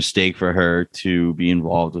 it's a mistake for her to be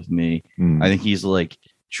involved with me. I think he's like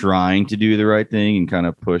trying to do the right thing and kind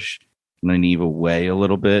of push Nynaeve away a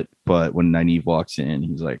little bit. But when Nynaeve walks in,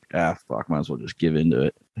 he's like, fuck, might as well just give into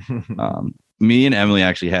it. Me and Emily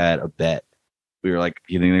actually had a bet. We were like,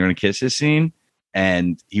 you think they're going to kiss this scene?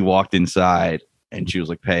 And he walked inside and she was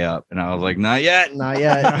like, pay up. And I was like, not yet. Not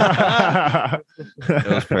yet. It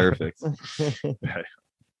was perfect.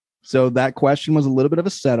 So that question was a little bit of a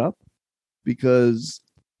setup because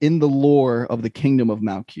in the lore of the kingdom of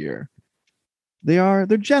Malkir, they're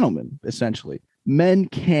gentlemen, essentially. Men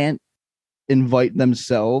can't invite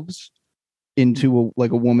themselves into a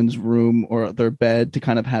woman's room or their bed to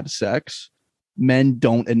kind of have sex. Men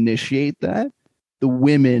don't initiate that. The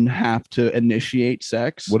women have to initiate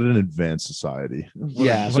sex. What an advanced society.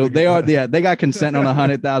 Yeah, so they got consent on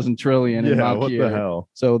 100,000 trillion. In Yeah, what Malkir. the hell?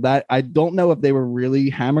 So that I don't know if they were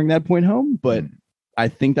really hammering that point home, but I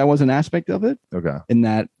think that was an aspect of it. Okay. In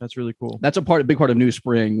that, That's really cool. that's a big part of New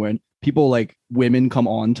Spring when people like women come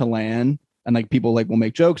on to land and like people like will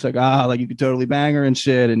make jokes like you could totally bang her and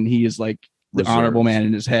shit, and he is like the Reserved. honorable man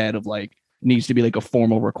in his head of like needs to be like a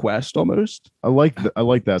formal request almost. I like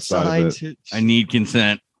that side of it. I need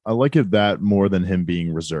consent. I like it that more than him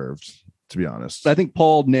being reserved, to be honest. But I think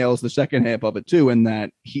Paul nails the second half of it too, in that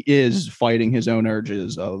he is fighting his own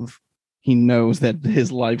urges of he knows that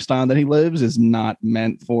his lifestyle that he lives is not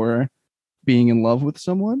meant for being in love with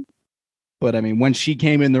someone. But I mean, when she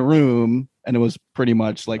came in the room and it was pretty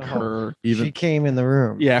much like her, She came in the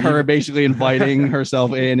room. her basically inviting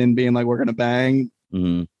herself in and being like, we're going to bang.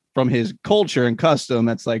 Mm-hmm. From his culture and custom,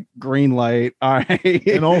 that's like green light. All right.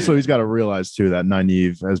 And also he's got to realize too that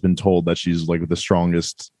Nynaeve has been told that she's like the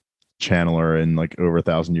strongest channeler in like over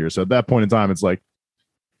 1,000 years. So at that point in time, it's like,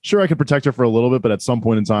 sure, I could protect her for a little bit, but at some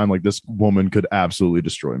point in time, like this woman could absolutely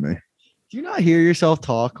destroy me. Do you not hear yourself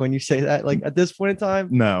talk when you say that? Like at this point in time?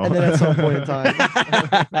 No. And then at some point in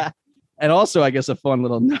time. And also, I guess a fun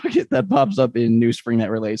little nugget that pops up in New Spring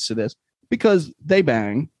that relates to this because they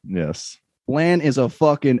bang. Yes. Lan is a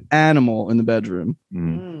fucking animal in the bedroom.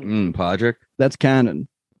 Podrick. That's canon.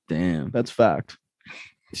 Damn. That's fact.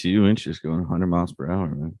 2 inches going 100 miles per hour,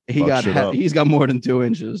 man. He's got more than 2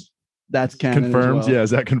 inches. That's canon. Confirmed. As well. Yeah. Is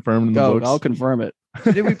that confirmed in the books? I'll confirm it.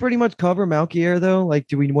 Did we pretty much cover Malkier though? Like,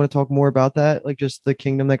 do we want to talk more about that? Like, just the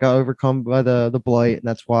kingdom that got overcome by the blight, and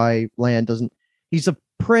that's why Lan doesn't. He's a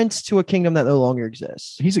prince to a kingdom that no longer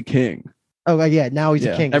exists. He's a king. Oh yeah, now he's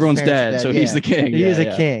a king. His Everyone's parents are dead, so he's the king. He is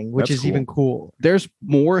Yeah. a king, which That's is even cool. There's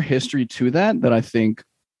more history to that I think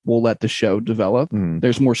will let the show develop. Mhm.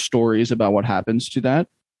 There's more stories about what happens to that.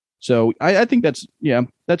 So I think that's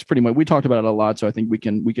pretty much, we talked about it a lot. So I think we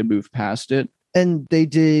can move past it. And they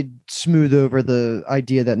did smooth over the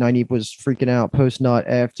idea that Nynaeve was freaking out post nut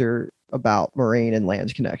after about Moraine and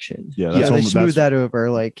Lan's connection. Yeah, They smoothed that over.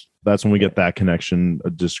 Like that's when we get that connection, a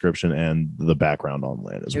description, and the background on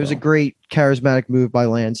Lan as it well. was a great charismatic move by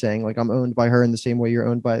Lan saying, like, I'm owned by her in the same way you're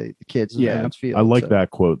owned by the kids. in Yeah, Edmund's Field. I like So-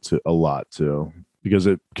 that quote a lot too, because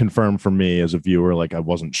it confirmed for me as a viewer, like I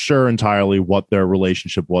wasn't sure entirely what their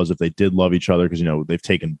relationship was, if they did love each other, because they've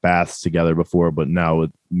taken baths together before, but now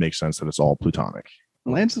it makes sense that it's all platonic.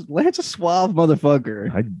 Lance a suave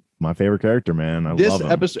motherfucker. My favorite character, man. I This love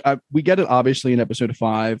him. episode, we get it obviously in episode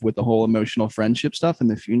 5 with the whole emotional friendship stuff and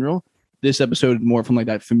the funeral. This episode more from like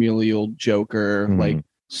that familial Joker, Mhm. like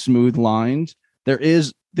smooth lines.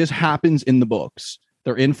 This happens in the books.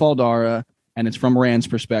 They're in Faldara, and it's from Rand's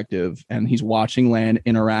perspective, and he's watching Lan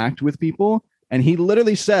interact with people, and he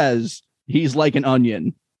literally says he's like an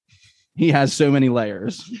onion. He has so many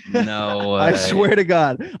layers. No way. I swear to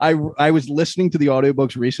God. I was listening to the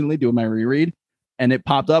audiobooks recently doing my reread, and it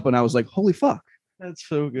popped up, and I was like, holy fuck. That's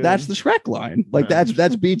so good. That's the Shrek line. Like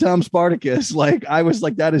that's B. Tom Spartacus. Like I was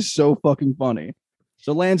like, that is so fucking funny.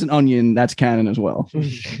 So Lan's an onion. That's canon as well.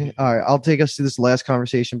 All right, I'll take us to this last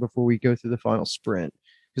conversation before we go through the final sprint,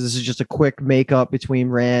 because this is just a quick makeup between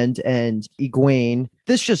Rand and Egwene.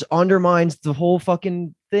 This just undermines the whole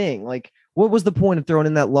fucking thing. Like, what was the point of throwing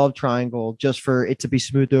in that love triangle just for it to be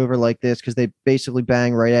smoothed over like this? Because they basically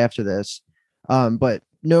bang right after this. But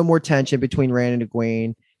no more tension between Rand and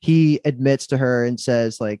Egwene. He admits to her and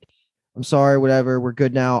says, like, I'm sorry, whatever, we're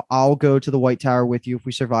good now. I'll go to the White Tower with you if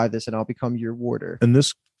we survive this, and I'll become your warder. And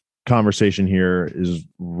this conversation here is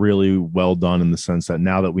really well done in the sense that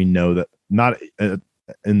now that we know that not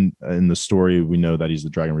in the story, we know that he's the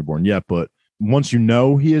Dragon Reborn yet, but once you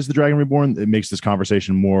know he is the Dragon Reborn, it makes this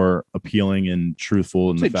conversation more appealing and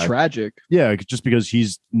truthful. And It's like tragic. Yeah, just because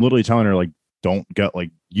he's literally telling her, like, don't go,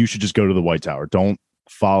 like, you should just go to the White Tower. Don't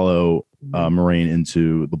follow Moraine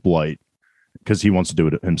into the Blight, because he wants to do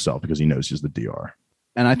it himself because he knows he's the DR.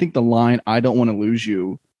 And I think the line, I don't want to lose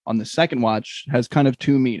you, on the second watch has kind of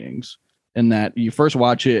two meanings, in that you first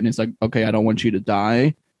watch it and it's like, okay, I don't want you to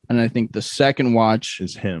die. And I think the second watch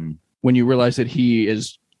Is him. when you realize that he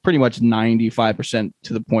is pretty much 95%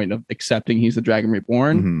 to the point of accepting he's the Dragon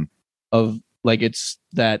Reborn, Mhm. of like, it's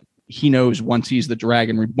that he knows once he's the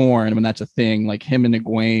Dragon Reborn, I mean, that's a thing, like him and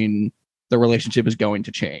Egwene, the relationship is going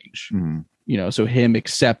to change. Mhm. You know, so him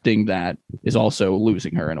accepting that is also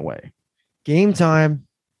losing her in a way. Game time.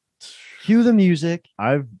 Cue the music.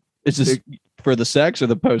 Is this for the sex or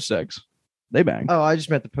the post sex? They bang. Oh, I just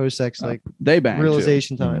meant the post-sex, like They bang. too.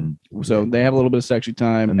 realization time. So they have a little bit of sexy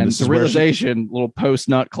time, And and this the is where realization, little post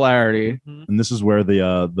nut clarity. And this is where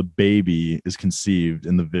the baby is conceived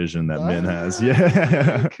in the vision that Min has.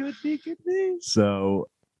 Yeah. Could be. So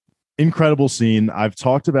incredible scene. I've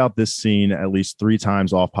talked about this scene at least 3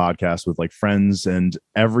 times off podcast with like friends, and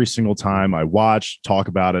every single time I watch, talk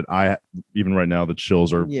about it, I even right now the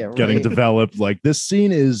chills are Yeah, getting right. developed. Like, this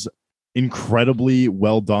scene is incredibly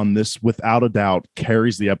well done. This without a doubt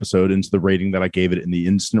carries the episode into the rating that I gave it in the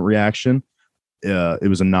instant reaction. It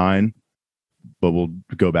was a 9, but we'll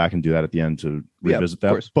go back and do that at the end to revisit of that.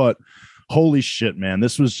 course. But holy shit, man,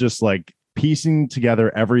 this was just like piecing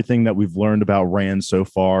together everything that we've learned about Rand so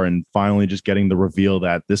far, and finally just getting the reveal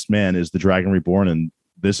that this man is the Dragon Reborn and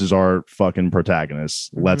this is our fucking protagonist.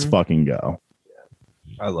 Let's Mhm. fucking go.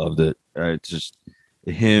 I loved it. It's just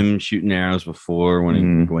him shooting arrows before when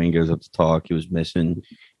Mhm. Egwene goes up to talk. He was missing.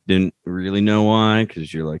 Didn't really know why,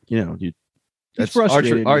 because you're like, that's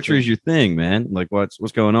frustrated, archery is your thing, man. Like, what's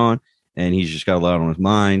going on? And he's just got a lot on his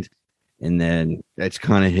mind. And then that's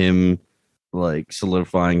kind of him like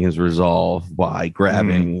solidifying his resolve by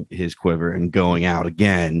grabbing his quiver and going out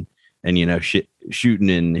again, and shooting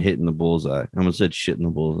and hitting the bullseye. I almost said shit in the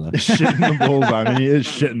bullseye. Shitting the bullseye. I mean, he is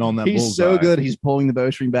shitting on that He's bullseye. so good. He's pulling the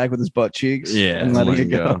bowstring back with his butt cheeks. Yeah, and letting it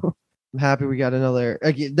letting go. I'm happy we got another.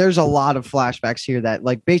 Like, there's a lot of flashbacks here that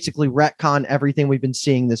like basically retcon everything we've been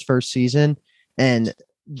seeing this first season, and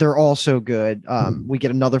they're all so good. We get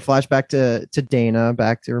another flashback to Dana,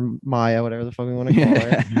 back to her Maya, whatever the fuck we want to call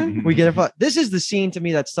her. We get this is the scene to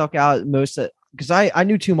me that stuck out most, because I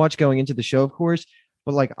knew too much going into the show, of course,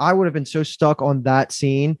 but like I would have been so stuck on that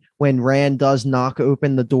scene when Rand does knock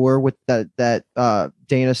open the door with that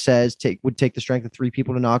Dana says would take the strength of 3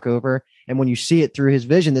 people to knock over, and when you see it through his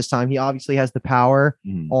vision this time, he obviously has the power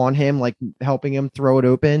Mhm. on him, like helping him throw it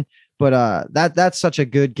open. But that's such a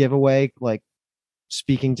good giveaway, like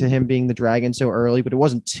speaking to him being the dragon so early, but it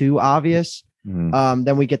wasn't too obvious. Mhm.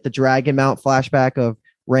 Then we get the Dragon Mount flashback of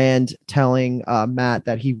Rand telling Matt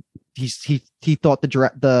that he thought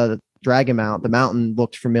the Dragon Mount, the mountain,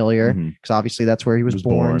 looked familiar, Mhm. because obviously that's where he was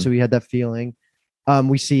born, so he had that feeling.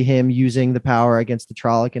 We see him using the power against the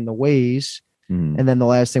Trolloc in the ways, Mhm. and then the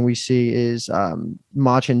last thing we see is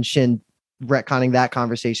Mach and Shin retconning that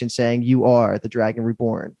conversation, saying, "You are the Dragon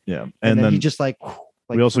Reborn," Yeah. and then then he just like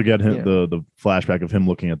we also get him yeah. the flashback of him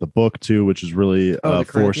looking at the book too, which is really the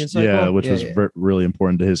Corinthian forced. Yeah, cycle? which Yeah, was yeah. really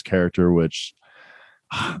important to his character. Which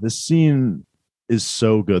this scene is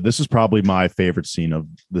so good. This is probably my favorite scene of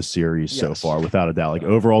the series so Yes. far, without a doubt. Like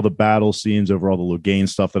overall, the battle scenes, overall the Logain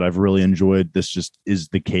stuff that I've really enjoyed. This just is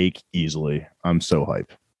the cake easily. I'm so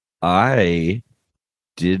hyped. I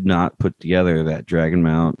did not put together that Dragon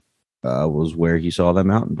Mount was where he saw that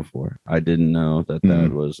mountain before. I didn't know that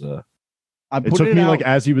was. I It put took it me out. like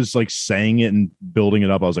as he was like saying it and building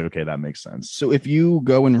it up, I was like, okay, that makes sense. So if you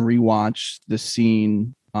go and rewatch the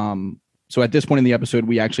scene, so at this point in the episode,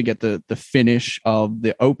 we actually get the finish of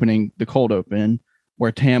the opening, the cold open,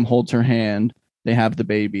 where Tam holds her hand. They have the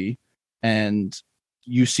baby, and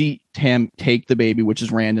you see Tam take the baby, which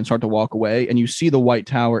is Rand, and start to walk away, and you see the White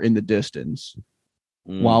Tower in the distance.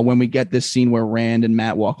 While when we get this scene where Rand and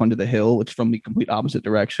Matt walk onto the hill, it's from the complete opposite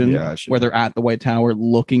direction, Yeah, where they're at the White Tower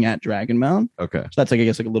looking at Dragon Mount. Okay. So that's like, I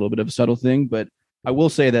guess, like a little bit of a subtle thing. But I will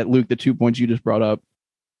say that, Luke, the 2 points you just brought up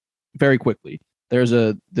very quickly. There's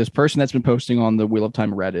this person that's been posting on the Wheel of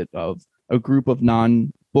Time Reddit of a group of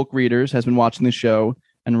non-book readers has been watching the show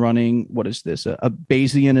and running, what is this, a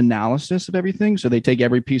Bayesian analysis of everything. So they take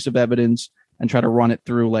every piece of evidence and try to run it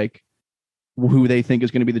through like who they think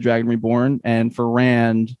is going to be the Dragon Reborn. And for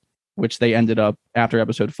Rand, which they ended up after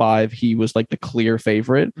episode 5, he was like the clear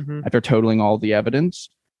favorite after totaling all the evidence.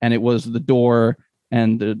 And it was the door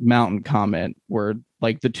and the mountain comment were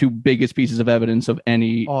like the two biggest pieces of evidence of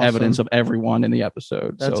any evidence of everyone in the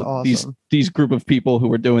episode. That's so awesome. these group of people who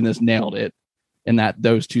were doing this nailed it, and that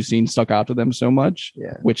those two scenes stuck out to them so much,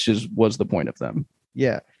 which was the point of them.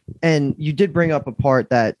 Yeah. And you did bring up a part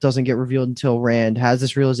that doesn't get revealed until Rand has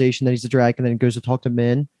this realization that he's a dragon, and then goes to talk to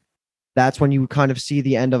Min. That's when you kind of see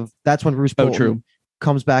the end of. That's when Roose Bolton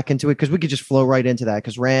comes back into it, because we could just flow right into that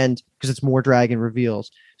because it's more dragon reveals.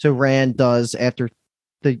 So Rand does after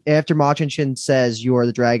Machin Shin says you are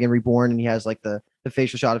the Dragon Reborn, and he has like the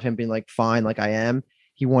facial shot of him being like fine, like I am.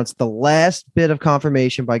 He wants the last bit of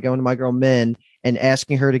confirmation by going to my girl Min and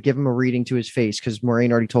asking her to give him a reading to his face, because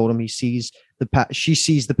Moiraine already told him she sees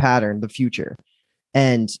the pattern, the future.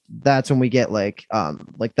 And that's when we get like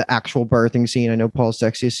the actual birthing scene. I know Paul's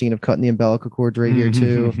sexiest scene of cutting the umbilical cord right here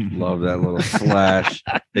too. Love that little flash.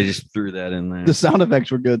 They just threw that in there. The sound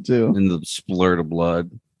effects were good too. And the splurt of blood.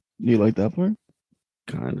 You like that part?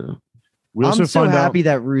 Kind of. I'm so happy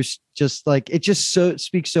that Roose just like it just so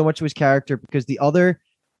speaks so much to his character, because the other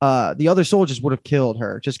soldiers would have killed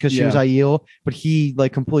her just because she was Aiel, but he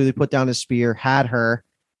like completely put down his spear, had her,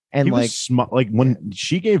 and he like like when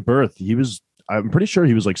she gave birth, I'm pretty sure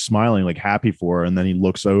he was like smiling, like happy for her, and then he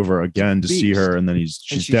looks over again to see her, and then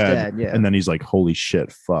she's dead, and then he's like, holy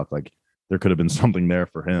shit, fuck, like there could have been something there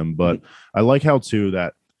for him. But I like how too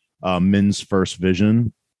that Min's first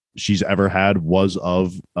vision she's ever had was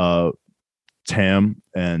of Tam,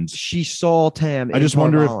 and she saw Tam. I just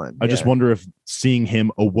wonder if seeing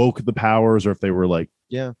him awoke the powers, or if they were like,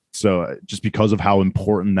 so just because of how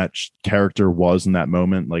important that character was in that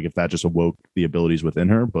moment, like if that just awoke the abilities within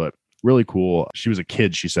her. But really cool. She was a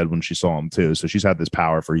kid, she said, when she saw him too, so she's had this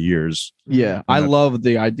power for years. I love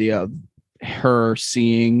the idea of her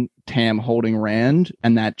seeing Tam holding Rand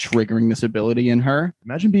and that triggering this ability in her.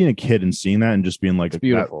 Imagine being a kid and seeing that and just being like,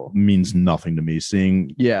 beautiful. That means nothing to me.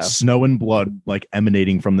 Seeing snow and blood like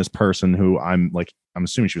emanating from this person who I'm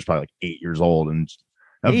assuming she was probably like 8 years old, and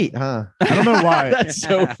 8, huh? I don't know why. That's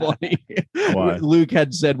so funny. Why? Luke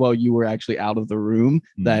had said while you were actually out of the room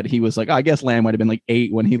that he was like, I guess Lan might have been like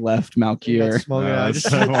 8 when he left Malkier.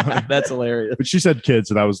 That's hilarious. But she said kids,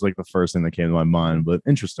 so that was like the first thing that came to my mind. But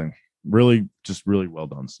interesting. Really well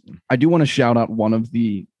done. I do want to shout out one of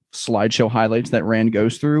the slideshow highlights that Rand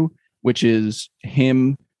goes through, which is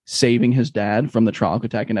him saving his dad from the Trolloc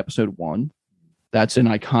attack in episode 1. That's an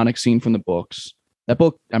iconic scene from the books.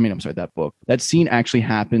 That scene actually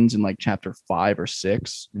happens in like chapter 5 or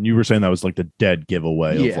 6. And you were saying that was like the dead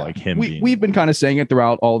giveaway of like him. We've been kind of saying it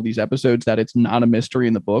throughout all of these episodes that it's not a mystery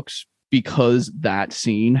in the books, because that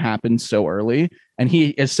scene happened so early. And he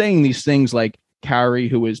is saying these things like, Carrie,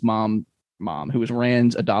 who is who is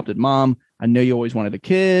Rand's adopted mom, I know you always wanted a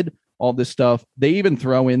kid, all this stuff. They even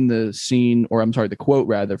throw in the quote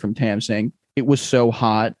rather from Tam saying, it was so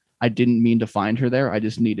hot, I didn't mean to find her there, I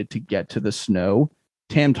just needed to get to the snow.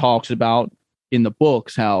 Tam talks about in the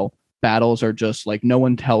books how battles are just like, no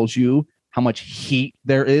one tells you how much heat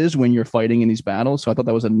there is when you're fighting in these battles. So I thought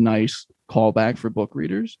that was a nice callback for book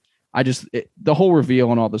readers. The whole reveal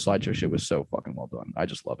and all the slideshow shit was so fucking well done. I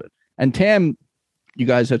just love it. And Tam, you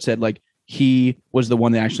guys have said like he was the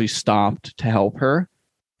one that actually stopped to help her,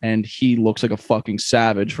 and he looks like a fucking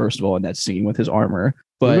savage, first of all, in that scene with his armor.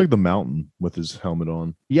 But like the mountain with his helmet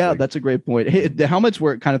on. Yeah, that's a great point. The helmets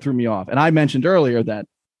kind of threw me off. And I mentioned earlier that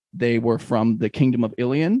they were from the kingdom of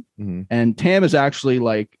Ilion. And Tam is actually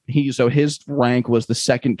like his rank was the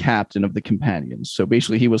second captain of the companions. So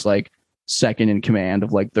basically he was like second in command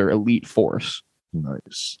of like their elite force.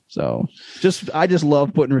 Nice. So I just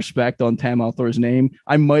love putting respect on Tam Althor's name.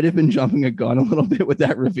 I might have been jumping a gun a little bit with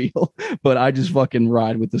that reveal, but I just fucking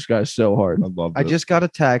ride with this guy so hard. I love it. I just got a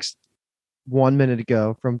text 1 minute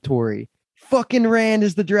ago from Tori. Fucking Rand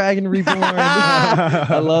is the Dragon Reborn.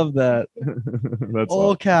 I love that. That's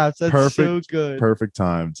all caps. That's perfect, so good. Perfect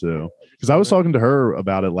time too. Because I was talking to her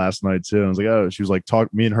about it last night too. And I was like, oh, she was like,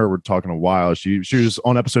 me and her were talking a while. She was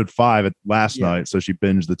on episode 5 last night, so she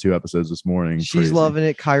binged the 2 episodes this morning. She's loving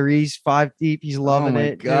it. Kyrie's 5 deep. He's loving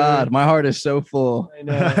it. God, my heart is so full. I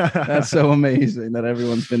know. That's so amazing that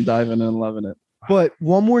everyone's been diving in and loving it. But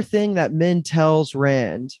one more thing that Min tells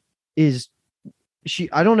Rand is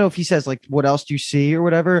I don't know if he says like, what else do you see or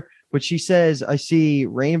whatever, but she says, I see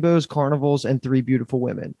rainbows, carnivals, and 3 beautiful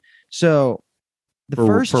women. So the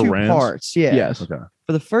first 2 parts. Yeah. Yes. Okay.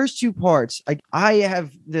 For the first 2 parts, I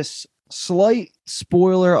have this slight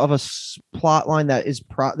spoiler of a plot line that is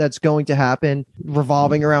that's going to happen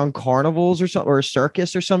revolving around carnivals or something, or a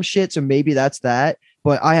circus or some shit. So maybe that's that,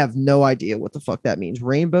 but I have no idea what the fuck that means.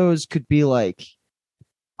 Rainbows could be like,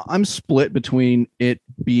 I'm split between it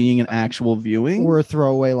being an actual viewing or a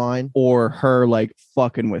throwaway line, or her like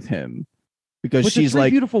fucking with him, because but she's the Three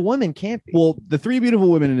like, Beautiful Women can't be. well, the Three Beautiful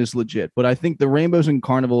Women is legit, but I think the Rainbows and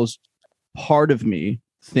Carnivals, part of me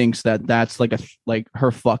thinks that that's like like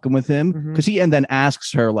her fucking with him, because he and then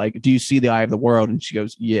asks her like, do you see the eye of the world? And she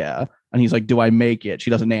goes, yeah. And he's like, do I make it? She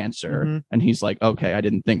doesn't answer. And he's like, okay, I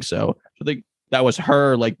didn't think so. So they, that was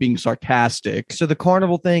her like being sarcastic. So the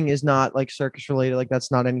carnival thing is not like circus related. Like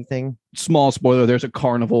that's not anything. Small spoiler, there's a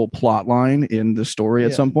carnival plot line in the story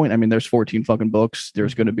at some point. I mean, there's 14 fucking books.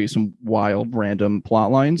 There's going to be some wild random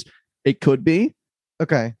plot lines. It could be.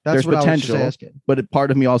 Okay. That's There's what potential, I was just asking. but part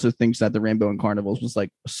of me also thinks that the Rainbow and Carnivals was like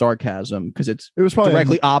sarcasm, because it was probably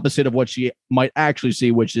directly opposite of what she might actually see,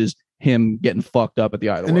 which is him getting fucked up at the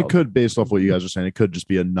eye of the and world. it could, based off what you guys are saying, it could just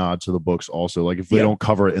be a nod to the books also. Like if they don't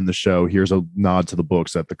cover it in the show, here's a nod to the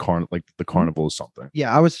books that the carnival is something.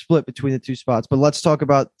 Yeah, I was split between the two spots, but let's talk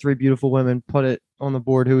about Three Beautiful Women. Put it on the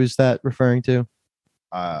board. Who is that referring to?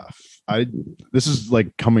 This is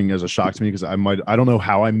like coming as a shock to me, because I don't know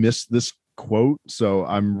how I missed this quote. So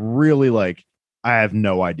I'm really like, I have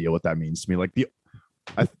no idea what that means to me. Like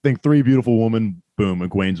I think Three Beautiful Women, boom,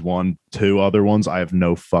 Egwene's one, two other ones, I have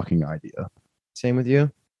no fucking idea. Same with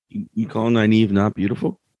you. You call Nynaeve not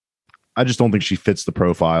beautiful? I just don't think she fits the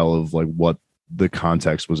profile of like what the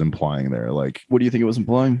context was implying there. Like, what do you think it was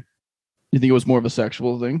implying? You think it was more of a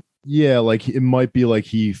sexual thing? Yeah, like it might be like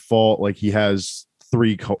he has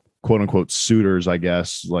three quote unquote suitors, I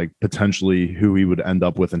guess, like potentially who he would end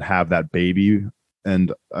up with and have that baby.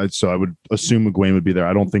 And so I would assume Egwene would be there.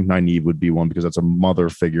 I don't think Nynaeve would be one, because that's a mother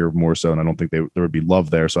figure more so, and I don't think there would be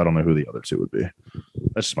love there. So I don't know who the other two would be.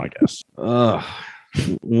 That's just my guess.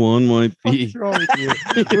 One might be. What's wrong with you?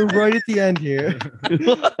 We're right at the end here.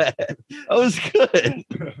 That was good.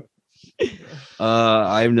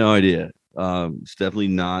 I have no idea. It's definitely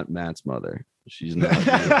not Matt's mother. She's not.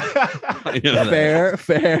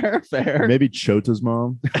 Fair. Maybe Chota's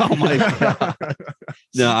mom. Oh my god.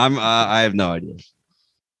 No, I have no idea.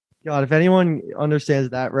 God, if anyone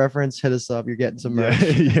understands that reference, hit us up. You're getting some merch.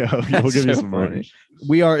 Yeah, we'll give you so some funny. money.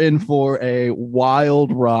 We are in for a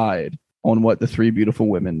wild ride on what the Three Beautiful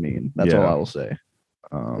Women mean. That's all I will say.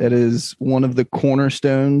 It is one of the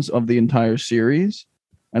cornerstones of the entire series,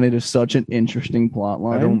 and it is such an interesting plot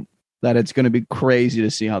line that it's going to be crazy to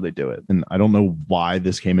see how they do it. And I don't know why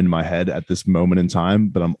this came into my head at this moment in time,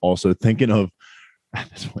 but I'm also thinking of I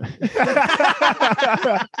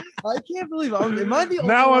can't believe am I the only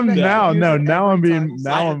now one I'm that now hears no it now every I'm being time?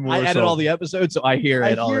 now I'm more I edit so- all the episodes, so I hear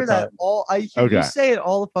it I all hear the that time. I hear you Okay. say it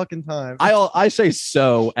all the fucking time. I say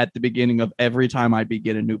so at the beginning of every time I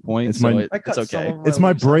begin a new point. It's So my- I cut it's some okay. of them. It's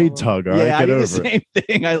my Some of braid them. tug. All right, Yeah, I get do over the it. same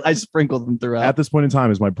thing. I sprinkled them throughout. At this point in time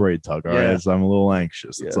is my braid tug. All right, Yeah. so I'm a little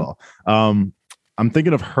anxious. That's Yeah. all. I'm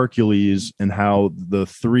thinking of Hercules and how the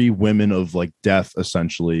three women of like death,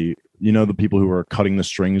 essentially, you know, the people who are cutting the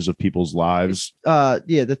strings of people's lives.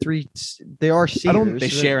 Yeah, the three they are cedars. They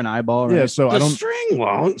share an eyeball, right? Yeah, so I The don't. string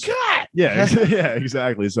won't cut. Yeah, yeah,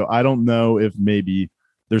 exactly. So I don't know if maybe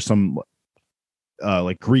there's some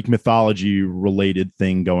like Greek mythology related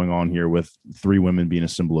thing going on here with three women being a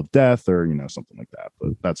symbol of death, or you know, something like that.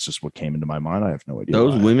 But that's just what came into my mind. I have no idea.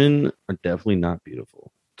 Those why. women are definitely not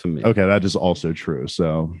beautiful to me. Okay, that is also true.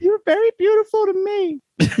 So You're very beautiful to me.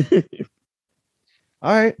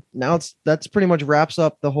 All right, now that's pretty much wraps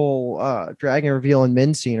up the whole dragon reveal and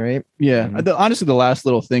Min scene, right? Yeah. Mhm. Honestly, the last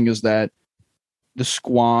little thing is that the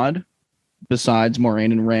squad, besides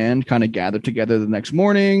Moraine and Rand, kind of gathered together the next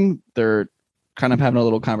morning. They're kind of having a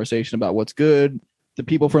little conversation about what's good. The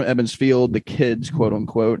people from Evans Field, the kids, quote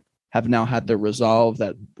unquote, have now had their resolve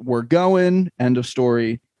that we're going. End of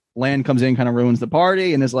story. Land comes in, kind of ruins the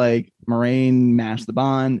party, and is like, Moraine mashed the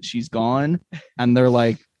bond. She's gone. And they're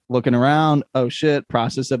like looking around. Oh shit,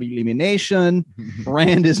 process of elimination.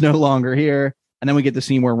 Rand is no longer here. And then we get the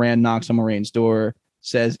scene where Rand knocks on Moraine's door,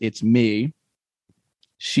 says, it's me.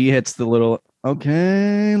 She hits the little,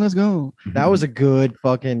 okay, let's go. That was a good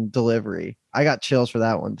fucking delivery. I got chills for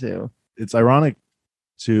that one too. It's ironic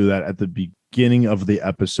too that at the beginning of the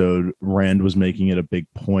episode, Rand was making it a big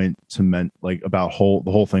point to like about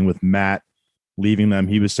the whole thing with Matt leaving them.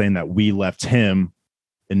 He was saying that we left him,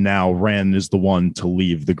 and now Rand is the one to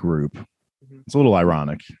leave the group. It's a little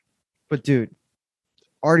ironic. But dude,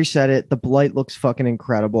 already said it. The blight looks fucking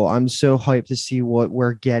incredible. I'm so hyped to see what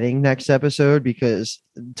we're getting next episode, because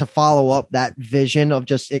to follow up that vision of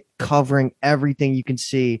just it covering everything you can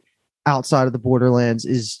see, outside of the Borderlands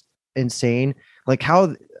is insane. Like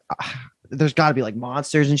how there's got to be like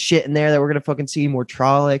monsters and shit in there that we're gonna fucking see, more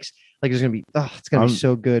Trollocs. Like there's gonna be, it's gonna be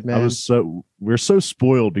so good, man. We're so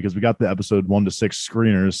spoiled because we got the episode 1 to 6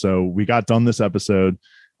 screeners. So we got done this episode,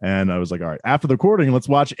 and I was like, all right, after the recording, let's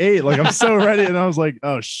watch 8. Like I'm so ready, and I was like,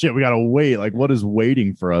 oh shit, we gotta wait. Like what is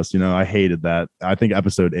waiting for us? I hated that. I think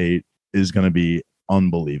episode 8 is gonna be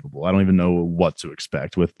unbelievable. I don't even know what to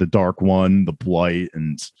expect with the Dark One, the Blight,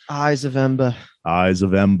 and Eyes of Ember.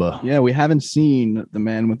 Yeah, we haven't seen the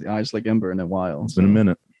man with the eyes like Ember in a while. It's been a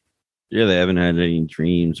minute. Yeah, they haven't had any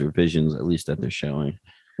dreams or visions, at least that they're showing.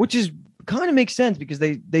 Which is kind of makes sense because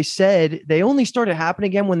they said they only started happening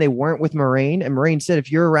again when they weren't with Moraine, and Moraine said,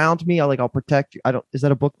 "If you're around me, I'll protect you." Is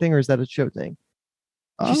that a book thing or is that a show thing?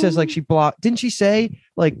 She says like she blocked. Didn't she say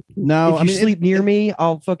like no? If you sleep near me,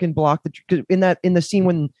 I'll fucking block the. Because in the scene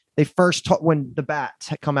when they first when the bats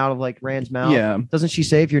had come out of like Rand's mouth, yeah, doesn't she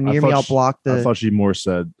say if you're near me, I'll block the?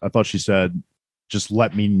 I thought she said, just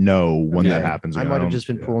let me know when that happens. I might have just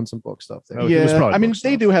been pulling some book stuff there. Yeah, I mean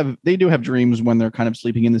they do have dreams when they're kind of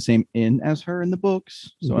sleeping in the same inn as her in the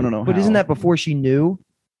books. So I don't know. But isn't that before she knew?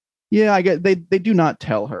 Yeah, I get they do not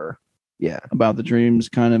tell her. Yeah, about the dreams,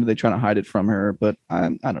 kind of they try to hide it from her, but I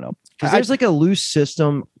don't know. Because there's like a loose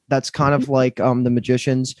system that's kind of like the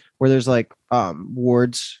Magicians, where there's like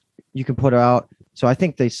wards you can put out. So I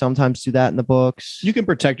think they sometimes do that in the books. You can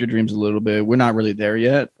protect your dreams a little bit. We're not really there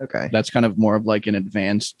yet. Okay, that's kind of more of like an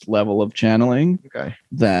advanced level of channeling. Okay,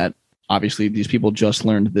 that obviously these people just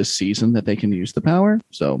learned this season that they can use the power.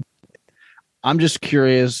 So I'm just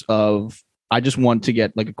curious I just want to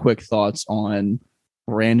get like a quick thoughts on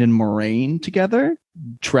Rand and Moraine together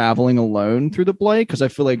traveling alone through the Blight, because I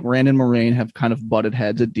feel like Rand and Moraine have kind of butted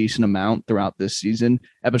heads a decent amount throughout this season.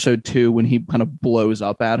 Episode 2, when he kind of blows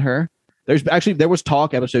up at her, there was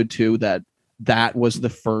talk episode 2 that was the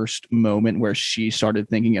first moment where she started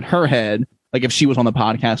thinking in her head, like if she was on the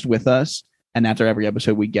podcast with us and after every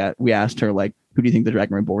episode we asked her like, who do you think the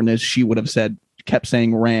Dragon Reborn is, she would have kept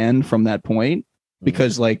saying Rand from that point,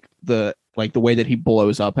 because like the way that he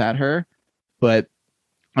blows up at her. But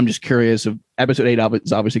I'm just curious if episode 8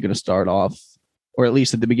 is obviously going to start off, or at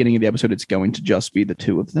least at the beginning of the episode, it's going to just be the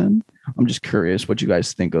two of them. I'm just curious what you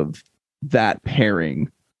guys think of that pairing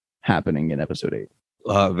happening in episode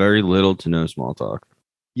 8. Very little to no small talk.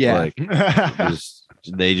 Yeah.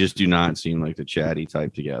 They just do not seem like the chatty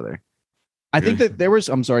type together. I think that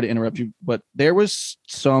I'm sorry to interrupt you, but there was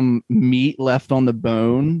some meat left on the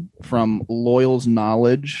bone from Loyal's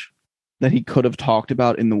knowledge that he could have talked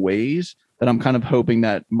about in the ways that I'm kind of hoping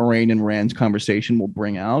that Moraine and Rand's conversation will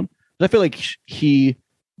bring out. I feel like he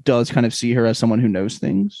does kind of see her as someone who knows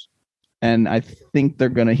things. And I think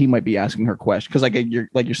he might be asking her questions. Because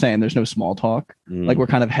like you're saying, there's no small talk. Like we're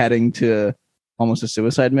kind of heading to almost a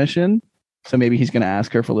suicide mission. So maybe he's going to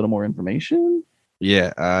ask her for a little more information.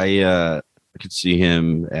 Yeah, I could see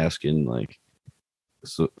him asking like,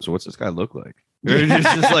 so what's this guy look like?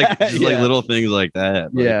 just like little things like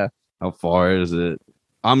that. Like, yeah. How far is it?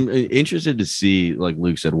 I'm interested to see, like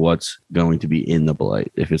Luke said, what's going to be in the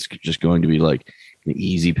Blight. If it's just going to be like an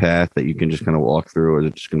easy path that you can just kind of walk through, or is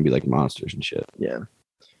it just going to be like monsters and shit? Yeah.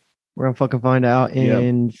 We're going to fucking find out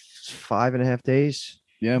in 5.5 days.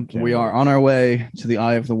 Yeah, we are on our way to the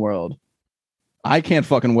Eye of the World. I can't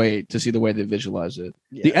fucking wait to see the way they visualize it.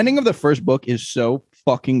 Yeah. The ending of the first book is so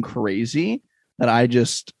fucking crazy that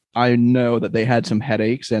I know that they had some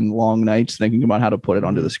headaches and long nights thinking about how to put it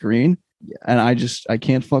onto the screen. Yeah. And I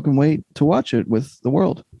can't fucking wait to watch it with the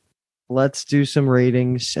world. Let's do some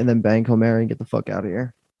ratings and then bang Homer and get the fuck out of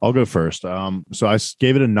here. I'll go first. So I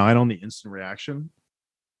gave it a 9 on the instant reaction.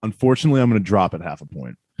 Unfortunately, I'm going to drop it half a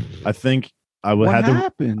point. I think I would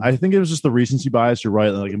have to. I think it was just the recency bias. You're right.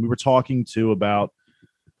 Like, and we were talking too about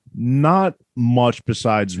not much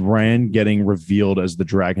besides Rand getting revealed as the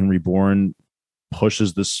Dragon Reborn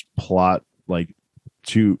pushes this plot like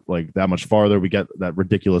to like that much farther. We get that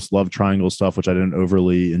ridiculous love triangle stuff, which I didn't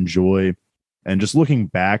overly enjoy. And just looking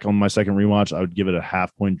back on my second rewatch, I would give it a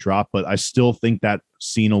half point drop, but I still think that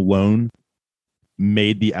scene alone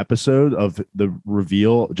made the episode of the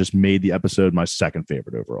reveal, just made the episode my second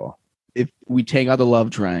favorite overall. If we take out the love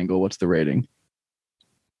triangle, what's the rating?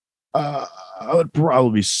 I would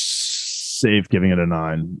probably be safe giving it a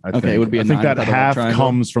 9. I think. It would be. I think that half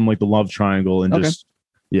comes from like the love triangle and just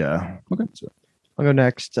yeah. Okay. So. I'll go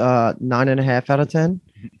next. 9.5 out of 10.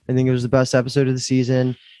 I think it was the best episode of the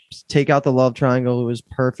season. Just take out the love triangle. It was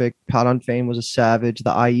perfect. Padan Fain was a savage.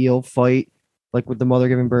 The Aiel fight, like with the mother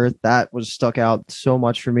giving birth, that was stuck out so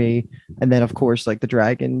much for me. And then of course, like the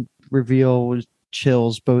dragon reveal was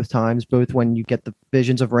chills both times, both when you get the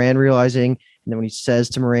visions of Rand realizing And then when he says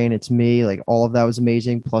to Moraine, "It's me," like all of that was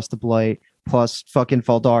amazing. Plus the blight, plus fucking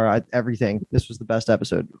Faldara, everything. This was the best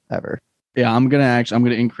episode ever. Yeah, I'm gonna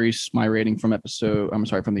increase my rating from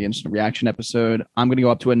the instant reaction episode. I'm gonna go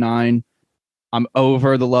up to a 9. I'm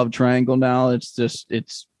over the love triangle now. It's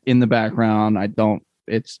in the background. I don't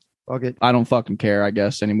fucking care, I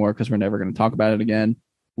guess, anymore because we're never gonna talk about it again.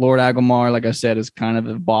 Lord Agomar, like I said, is kind of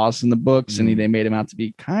a boss in the books, and they made him out to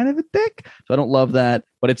be kind of a dick. So I don't love that,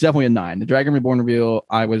 but it's definitely a 9. The Dragon Reborn reveal,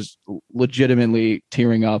 I was legitimately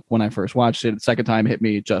tearing up when I first watched it. The second time it hit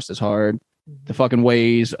me just as hard. The fucking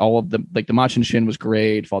ways, all of the the Machin Shin was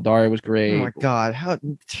great. Faldari was great. Oh my god,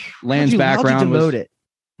 Land's background was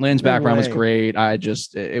way. great.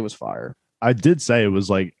 It was fire. I did say it was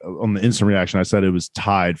like on the instant reaction. I said it was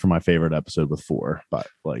tied for my favorite episode with 4, but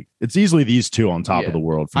like it's easily these two on top of the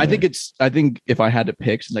world. For I me. think if I had to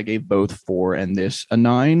pick, since I gave both 4 and this a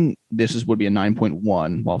 9, would be a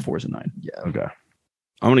 9.1, while 4 is a 9. Yeah. Okay.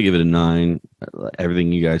 I'm gonna give it a 9.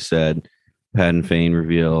 Everything you guys said. Padden Fane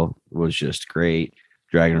reveal was just great.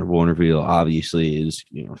 Dragon Reborn reveal obviously is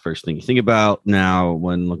first thing you think about now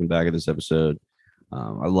when looking back at this episode.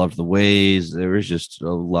 I loved the ways. There was just a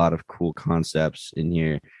lot of cool concepts in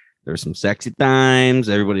here. There were some sexy times.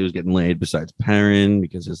 Everybody was getting laid besides Perrin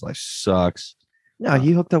because his life sucks. No,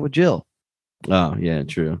 he hooked up with Jill. Oh yeah,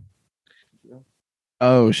 true.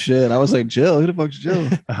 Oh shit! I was like, Jill. Who the fuck's Jill?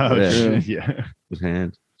 Oh Yeah. shit. Yeah. His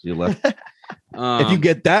hand. You left. If you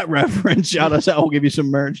get that reference, shout us out. We'll give you some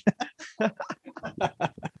merch. Are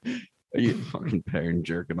you fucking Perrin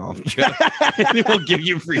jerking off? And we'll give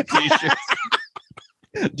you free t-shirts.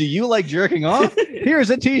 Do you like jerking off? Here's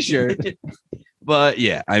a t-shirt. But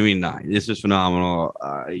yeah, I mean, 9. This is phenomenal.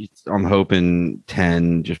 I'm hoping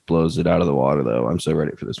 10 just blows it out of the water, though. I'm so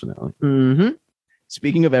ready for this finale. Mm-hmm.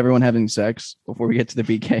 Speaking of everyone having sex, before we get to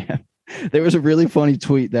the BKM, there was a really funny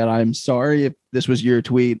tweet that I'm sorry if this was your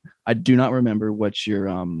tweet. I do not remember what your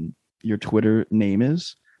Twitter name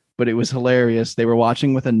is, but it was hilarious. They were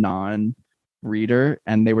watching with a non-reader,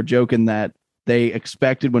 and they were joking that they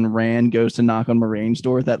expected when Rand goes to knock on Moraine's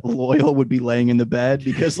door that Loyal would be laying in the bed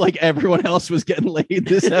because like everyone else was getting laid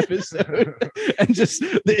this episode. And just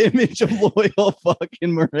the image of Loyal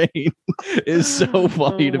fucking Moraine is so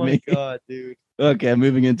funny to me. God, dude. Okay,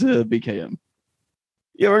 moving into BKM.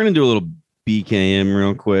 Yeah, we're going to do a little BKM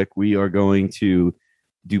real quick. We are going to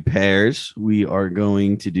do pairs. We are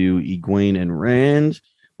going to do Egwene and Rand.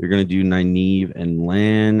 We're going to do Nynaeve and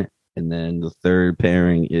Lan. And then the third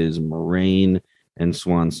pairing is Moraine and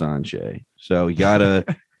Swan Sanche. So you gotta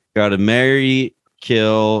marry,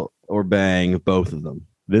 kill, or bang both of them.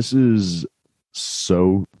 This is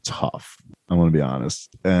so tough. I'm going to be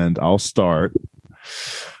honest. And I'll start.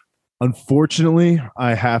 Unfortunately,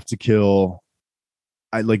 I have to kill.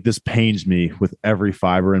 This pains me with every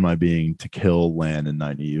fiber in my being to kill Lan and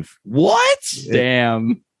Nynaeve. What?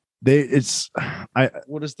 Damn.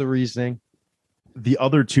 What is the reasoning? The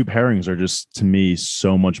other two pairings are just to me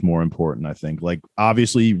so much more important. I think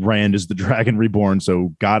obviously Rand is the Dragon Reborn,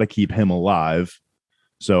 so gotta keep him alive.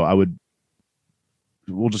 So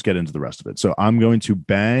we'll just get into the rest of it. So I'm going to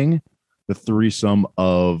bang the threesome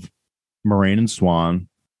of Moraine and Swan,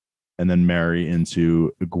 and then marry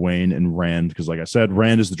into Egwene and Rand because, like I said,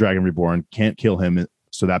 Rand is the Dragon Reborn. Can't kill him,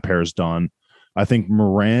 so that pair is done. I think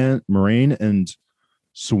Moraine and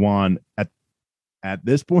Swan at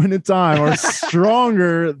this point in time are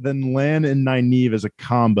stronger than Lan and Nynaeve as a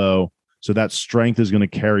combo. So that strength is going to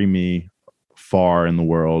carry me far in the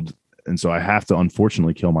world. And so I have to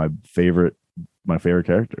unfortunately kill my favorite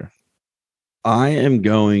character. I am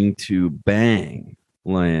going to bang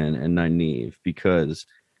Lan and Nynaeve because,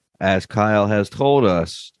 as Kyle has told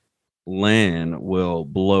us, Lan will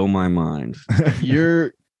blow my mind.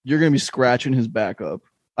 You're going to be scratching his back up.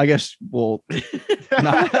 I guess, well,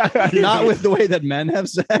 not with the way that men have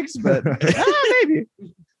sex, but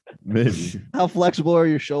Maybe. How flexible are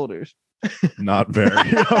your shoulders? Not very.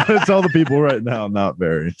 I'm going to tell the people right now, not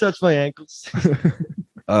very. Touch my ankles.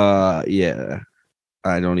 Yeah.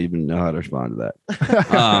 I don't even know how to respond to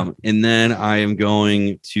that. And then I am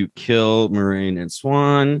going to kill Moraine and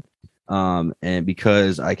Swan. And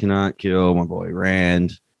because I cannot kill my boy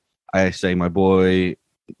Rand, I say my boy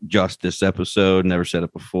just this episode, never said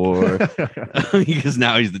it before. Because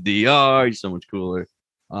now he's the DR, he's so much cooler.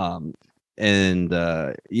 Yeah,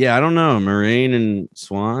 I don't know. Moraine and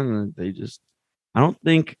Swan, I don't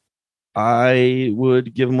think I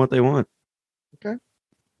would give them what they want.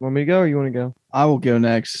 Want me to go or you want to go? I will go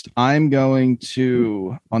next. I'm going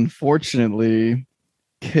to, unfortunately,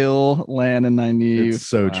 kill Lan and Nynaeve. It's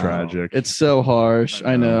so tragic. It's so harsh.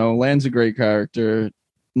 I know. Lan's a great character.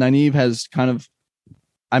 Nynaeve has kind of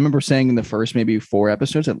I remember saying in the first maybe 4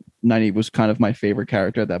 episodes that Nynaeve was kind of my favorite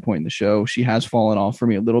character at that point in the show. She has fallen off for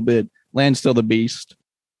me a little bit. Land's still the beast.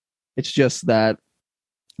 It's just that,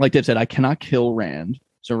 like Dave said, I cannot kill Rand.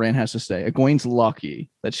 So Rand has to stay. Egwene's lucky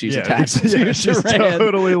that she's attached to she's Rand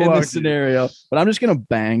totally in lucky. this scenario. But I'm just going to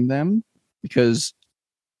bang them because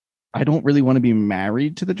I don't really want to be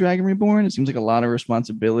married to the Dragon Reborn. It seems like a lot of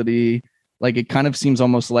responsibility. Like, it kind of seems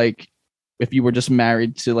almost like if you were just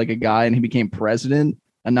married to like a guy and he became president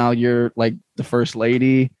and now you're like the first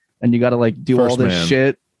lady and you got to like do First all this man.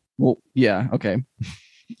 shit. Well, yeah. Okay.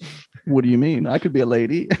 What do you mean? I could be a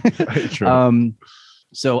lady. True.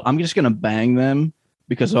 So I'm just going to bang them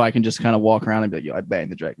because so I can just kind of walk around and be like, yo, I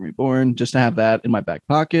banged the Dragon Reborn, just to have that in my back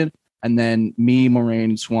pocket. And then me,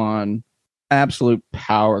 Moraine, Swan, absolute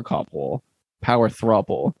power couple, power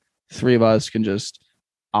throuple. 3 of us can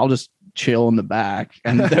I'll just chill in the back.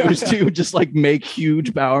 And those 2 just like make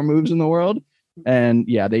huge power moves in the world. And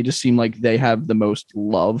yeah, they just seem like they have the most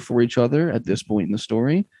love for each other at this point in the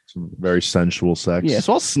story. Some very sensual sex. Yeah,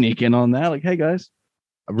 so I'll sneak in on that. Like, hey guys,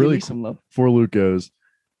 give Really me some love. before Luke goes,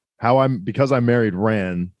 because I married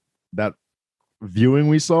Rand, that viewing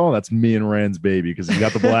we saw, that's me and Rand's baby because he's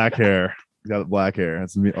got the black hair. He's got the black hair.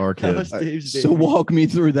 That's me, our kid. So walk me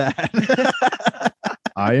through that.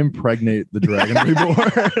 I impregnate the Dragon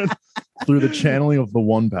Reborn through the channeling of the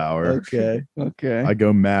one power. Okay. I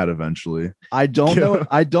go mad eventually. I don't know.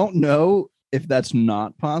 I don't know if that's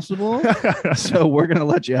not possible. So we're gonna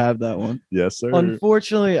let you have that one. Yes, sir.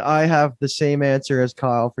 Unfortunately, I have the same answer as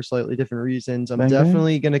Kyle for slightly different reasons. I'm Bang, bang.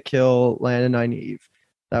 definitely gonna kill Lan and Nynaeve.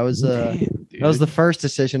 That was the first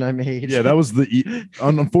decision I made. Yeah, that was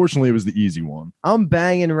unfortunately it was the easy one. I'm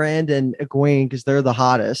banging Rand and Egwene because they're the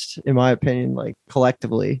hottest, in my opinion, like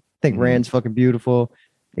collectively. I think Mhm. Rand's fucking beautiful.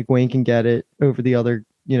 Egwene can get it over the other,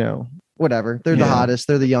 whatever. They're the Yeah. hottest.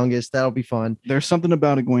 They're the youngest. That'll be fun. There's something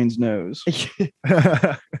about Egwene's nose.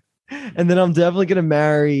 And then I'm definitely going to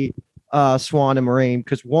marry Swan and Moraine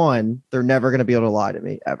because, one, they're never going to be able to lie to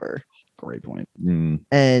me ever. Great point. Mm,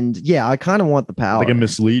 And yeah, I kind of want the power. they can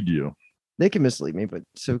mislead you. They can mislead me, but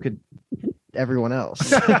so could everyone else.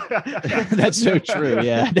 That's so true.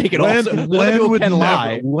 Yeah, they can Land, also Land would can never,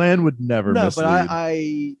 lie. Land would never No, mislead. but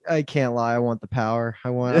I can't lie. I want the power. I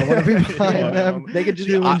want to be behind Yeah. them. They could just.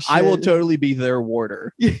 doing I will shit. totally be their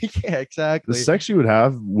warder. Yeah, the exactly. sex you would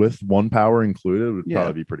have with one power included would Yeah.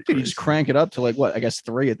 probably be pretty Dude, you crazy. just crank it up to like what? I guess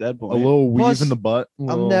 3 at that A point. little weave Plus, in the butt.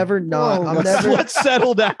 I'm never not. I'm Let's- never. Let's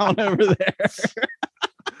settle down over there.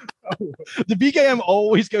 The BKM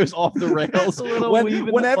always goes off the rails. A little weave in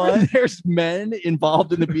the Whenever butt. there's men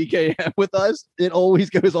involved in the BKM with us, it always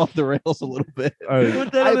goes off the rails a little bit.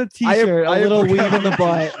 Put that on a I- t-shirt. I- A little weave in the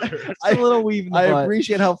butt. I- A little weave in the I butt.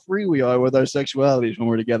 appreciate how free we are with our sexualities when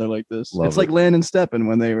we're together like this. Love it's like it. Lan and Steppen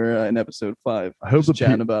when they were in episode 5. I hope just the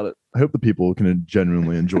chatting pe- about it. I hope the people can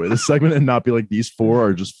genuinely enjoy this segment and not be like these 4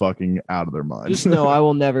 are just fucking out of their minds. Just know I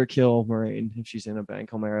will never kill Moraine if she's in a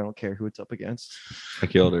bank home. I don't care who it's up against. I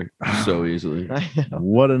killed her so easily.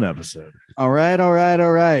 What an episode. All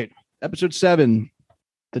right. Episode 7,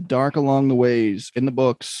 The Dark Along the Ways. In the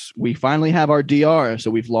books, we finally have our DR. So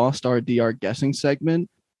we've lost our DR guessing segment.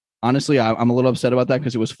 Honestly, I'm a little upset about that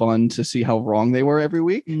because it was fun to see how wrong they were every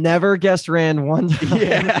week. Never guessed Rand one time.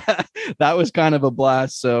 Yeah, that was kind of a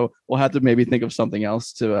blast. So we'll have to maybe think of something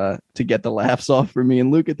else to get the laughs off for me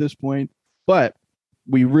and Luke at this point. But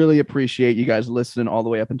we really appreciate you guys listening all the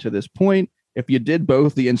way up until this point. If you did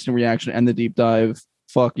both the instant reaction and the deep dive,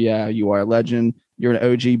 fuck yeah, you are a legend. You're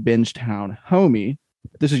an OG Binge Town homie.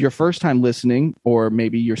 If this is your first time listening, or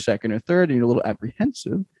maybe your second or third, and you're a little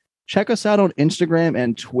apprehensive, check us out on Instagram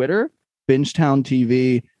and Twitter, Bingetown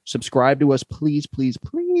TV. Subscribe to us, please,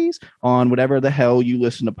 on whatever the hell you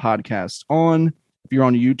listen to podcasts on. If you're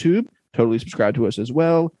on YouTube, totally subscribe to us as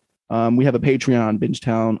well. We have a Patreon,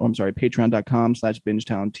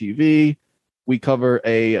 patreon.com/Bingetown TV. We cover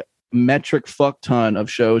a metric fuck ton of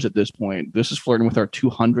shows at this point. This is flirting with our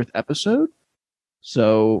 200th episode.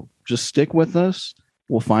 So just stick with us.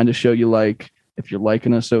 We'll find a show you like. If you're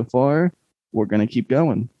liking us so far, we're going to keep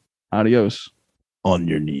going. Adios. On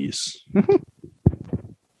your knees.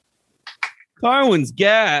 Carwin's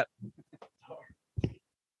Gap.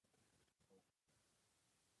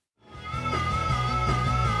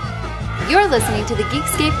 You're listening to the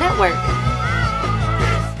Geekscape Network.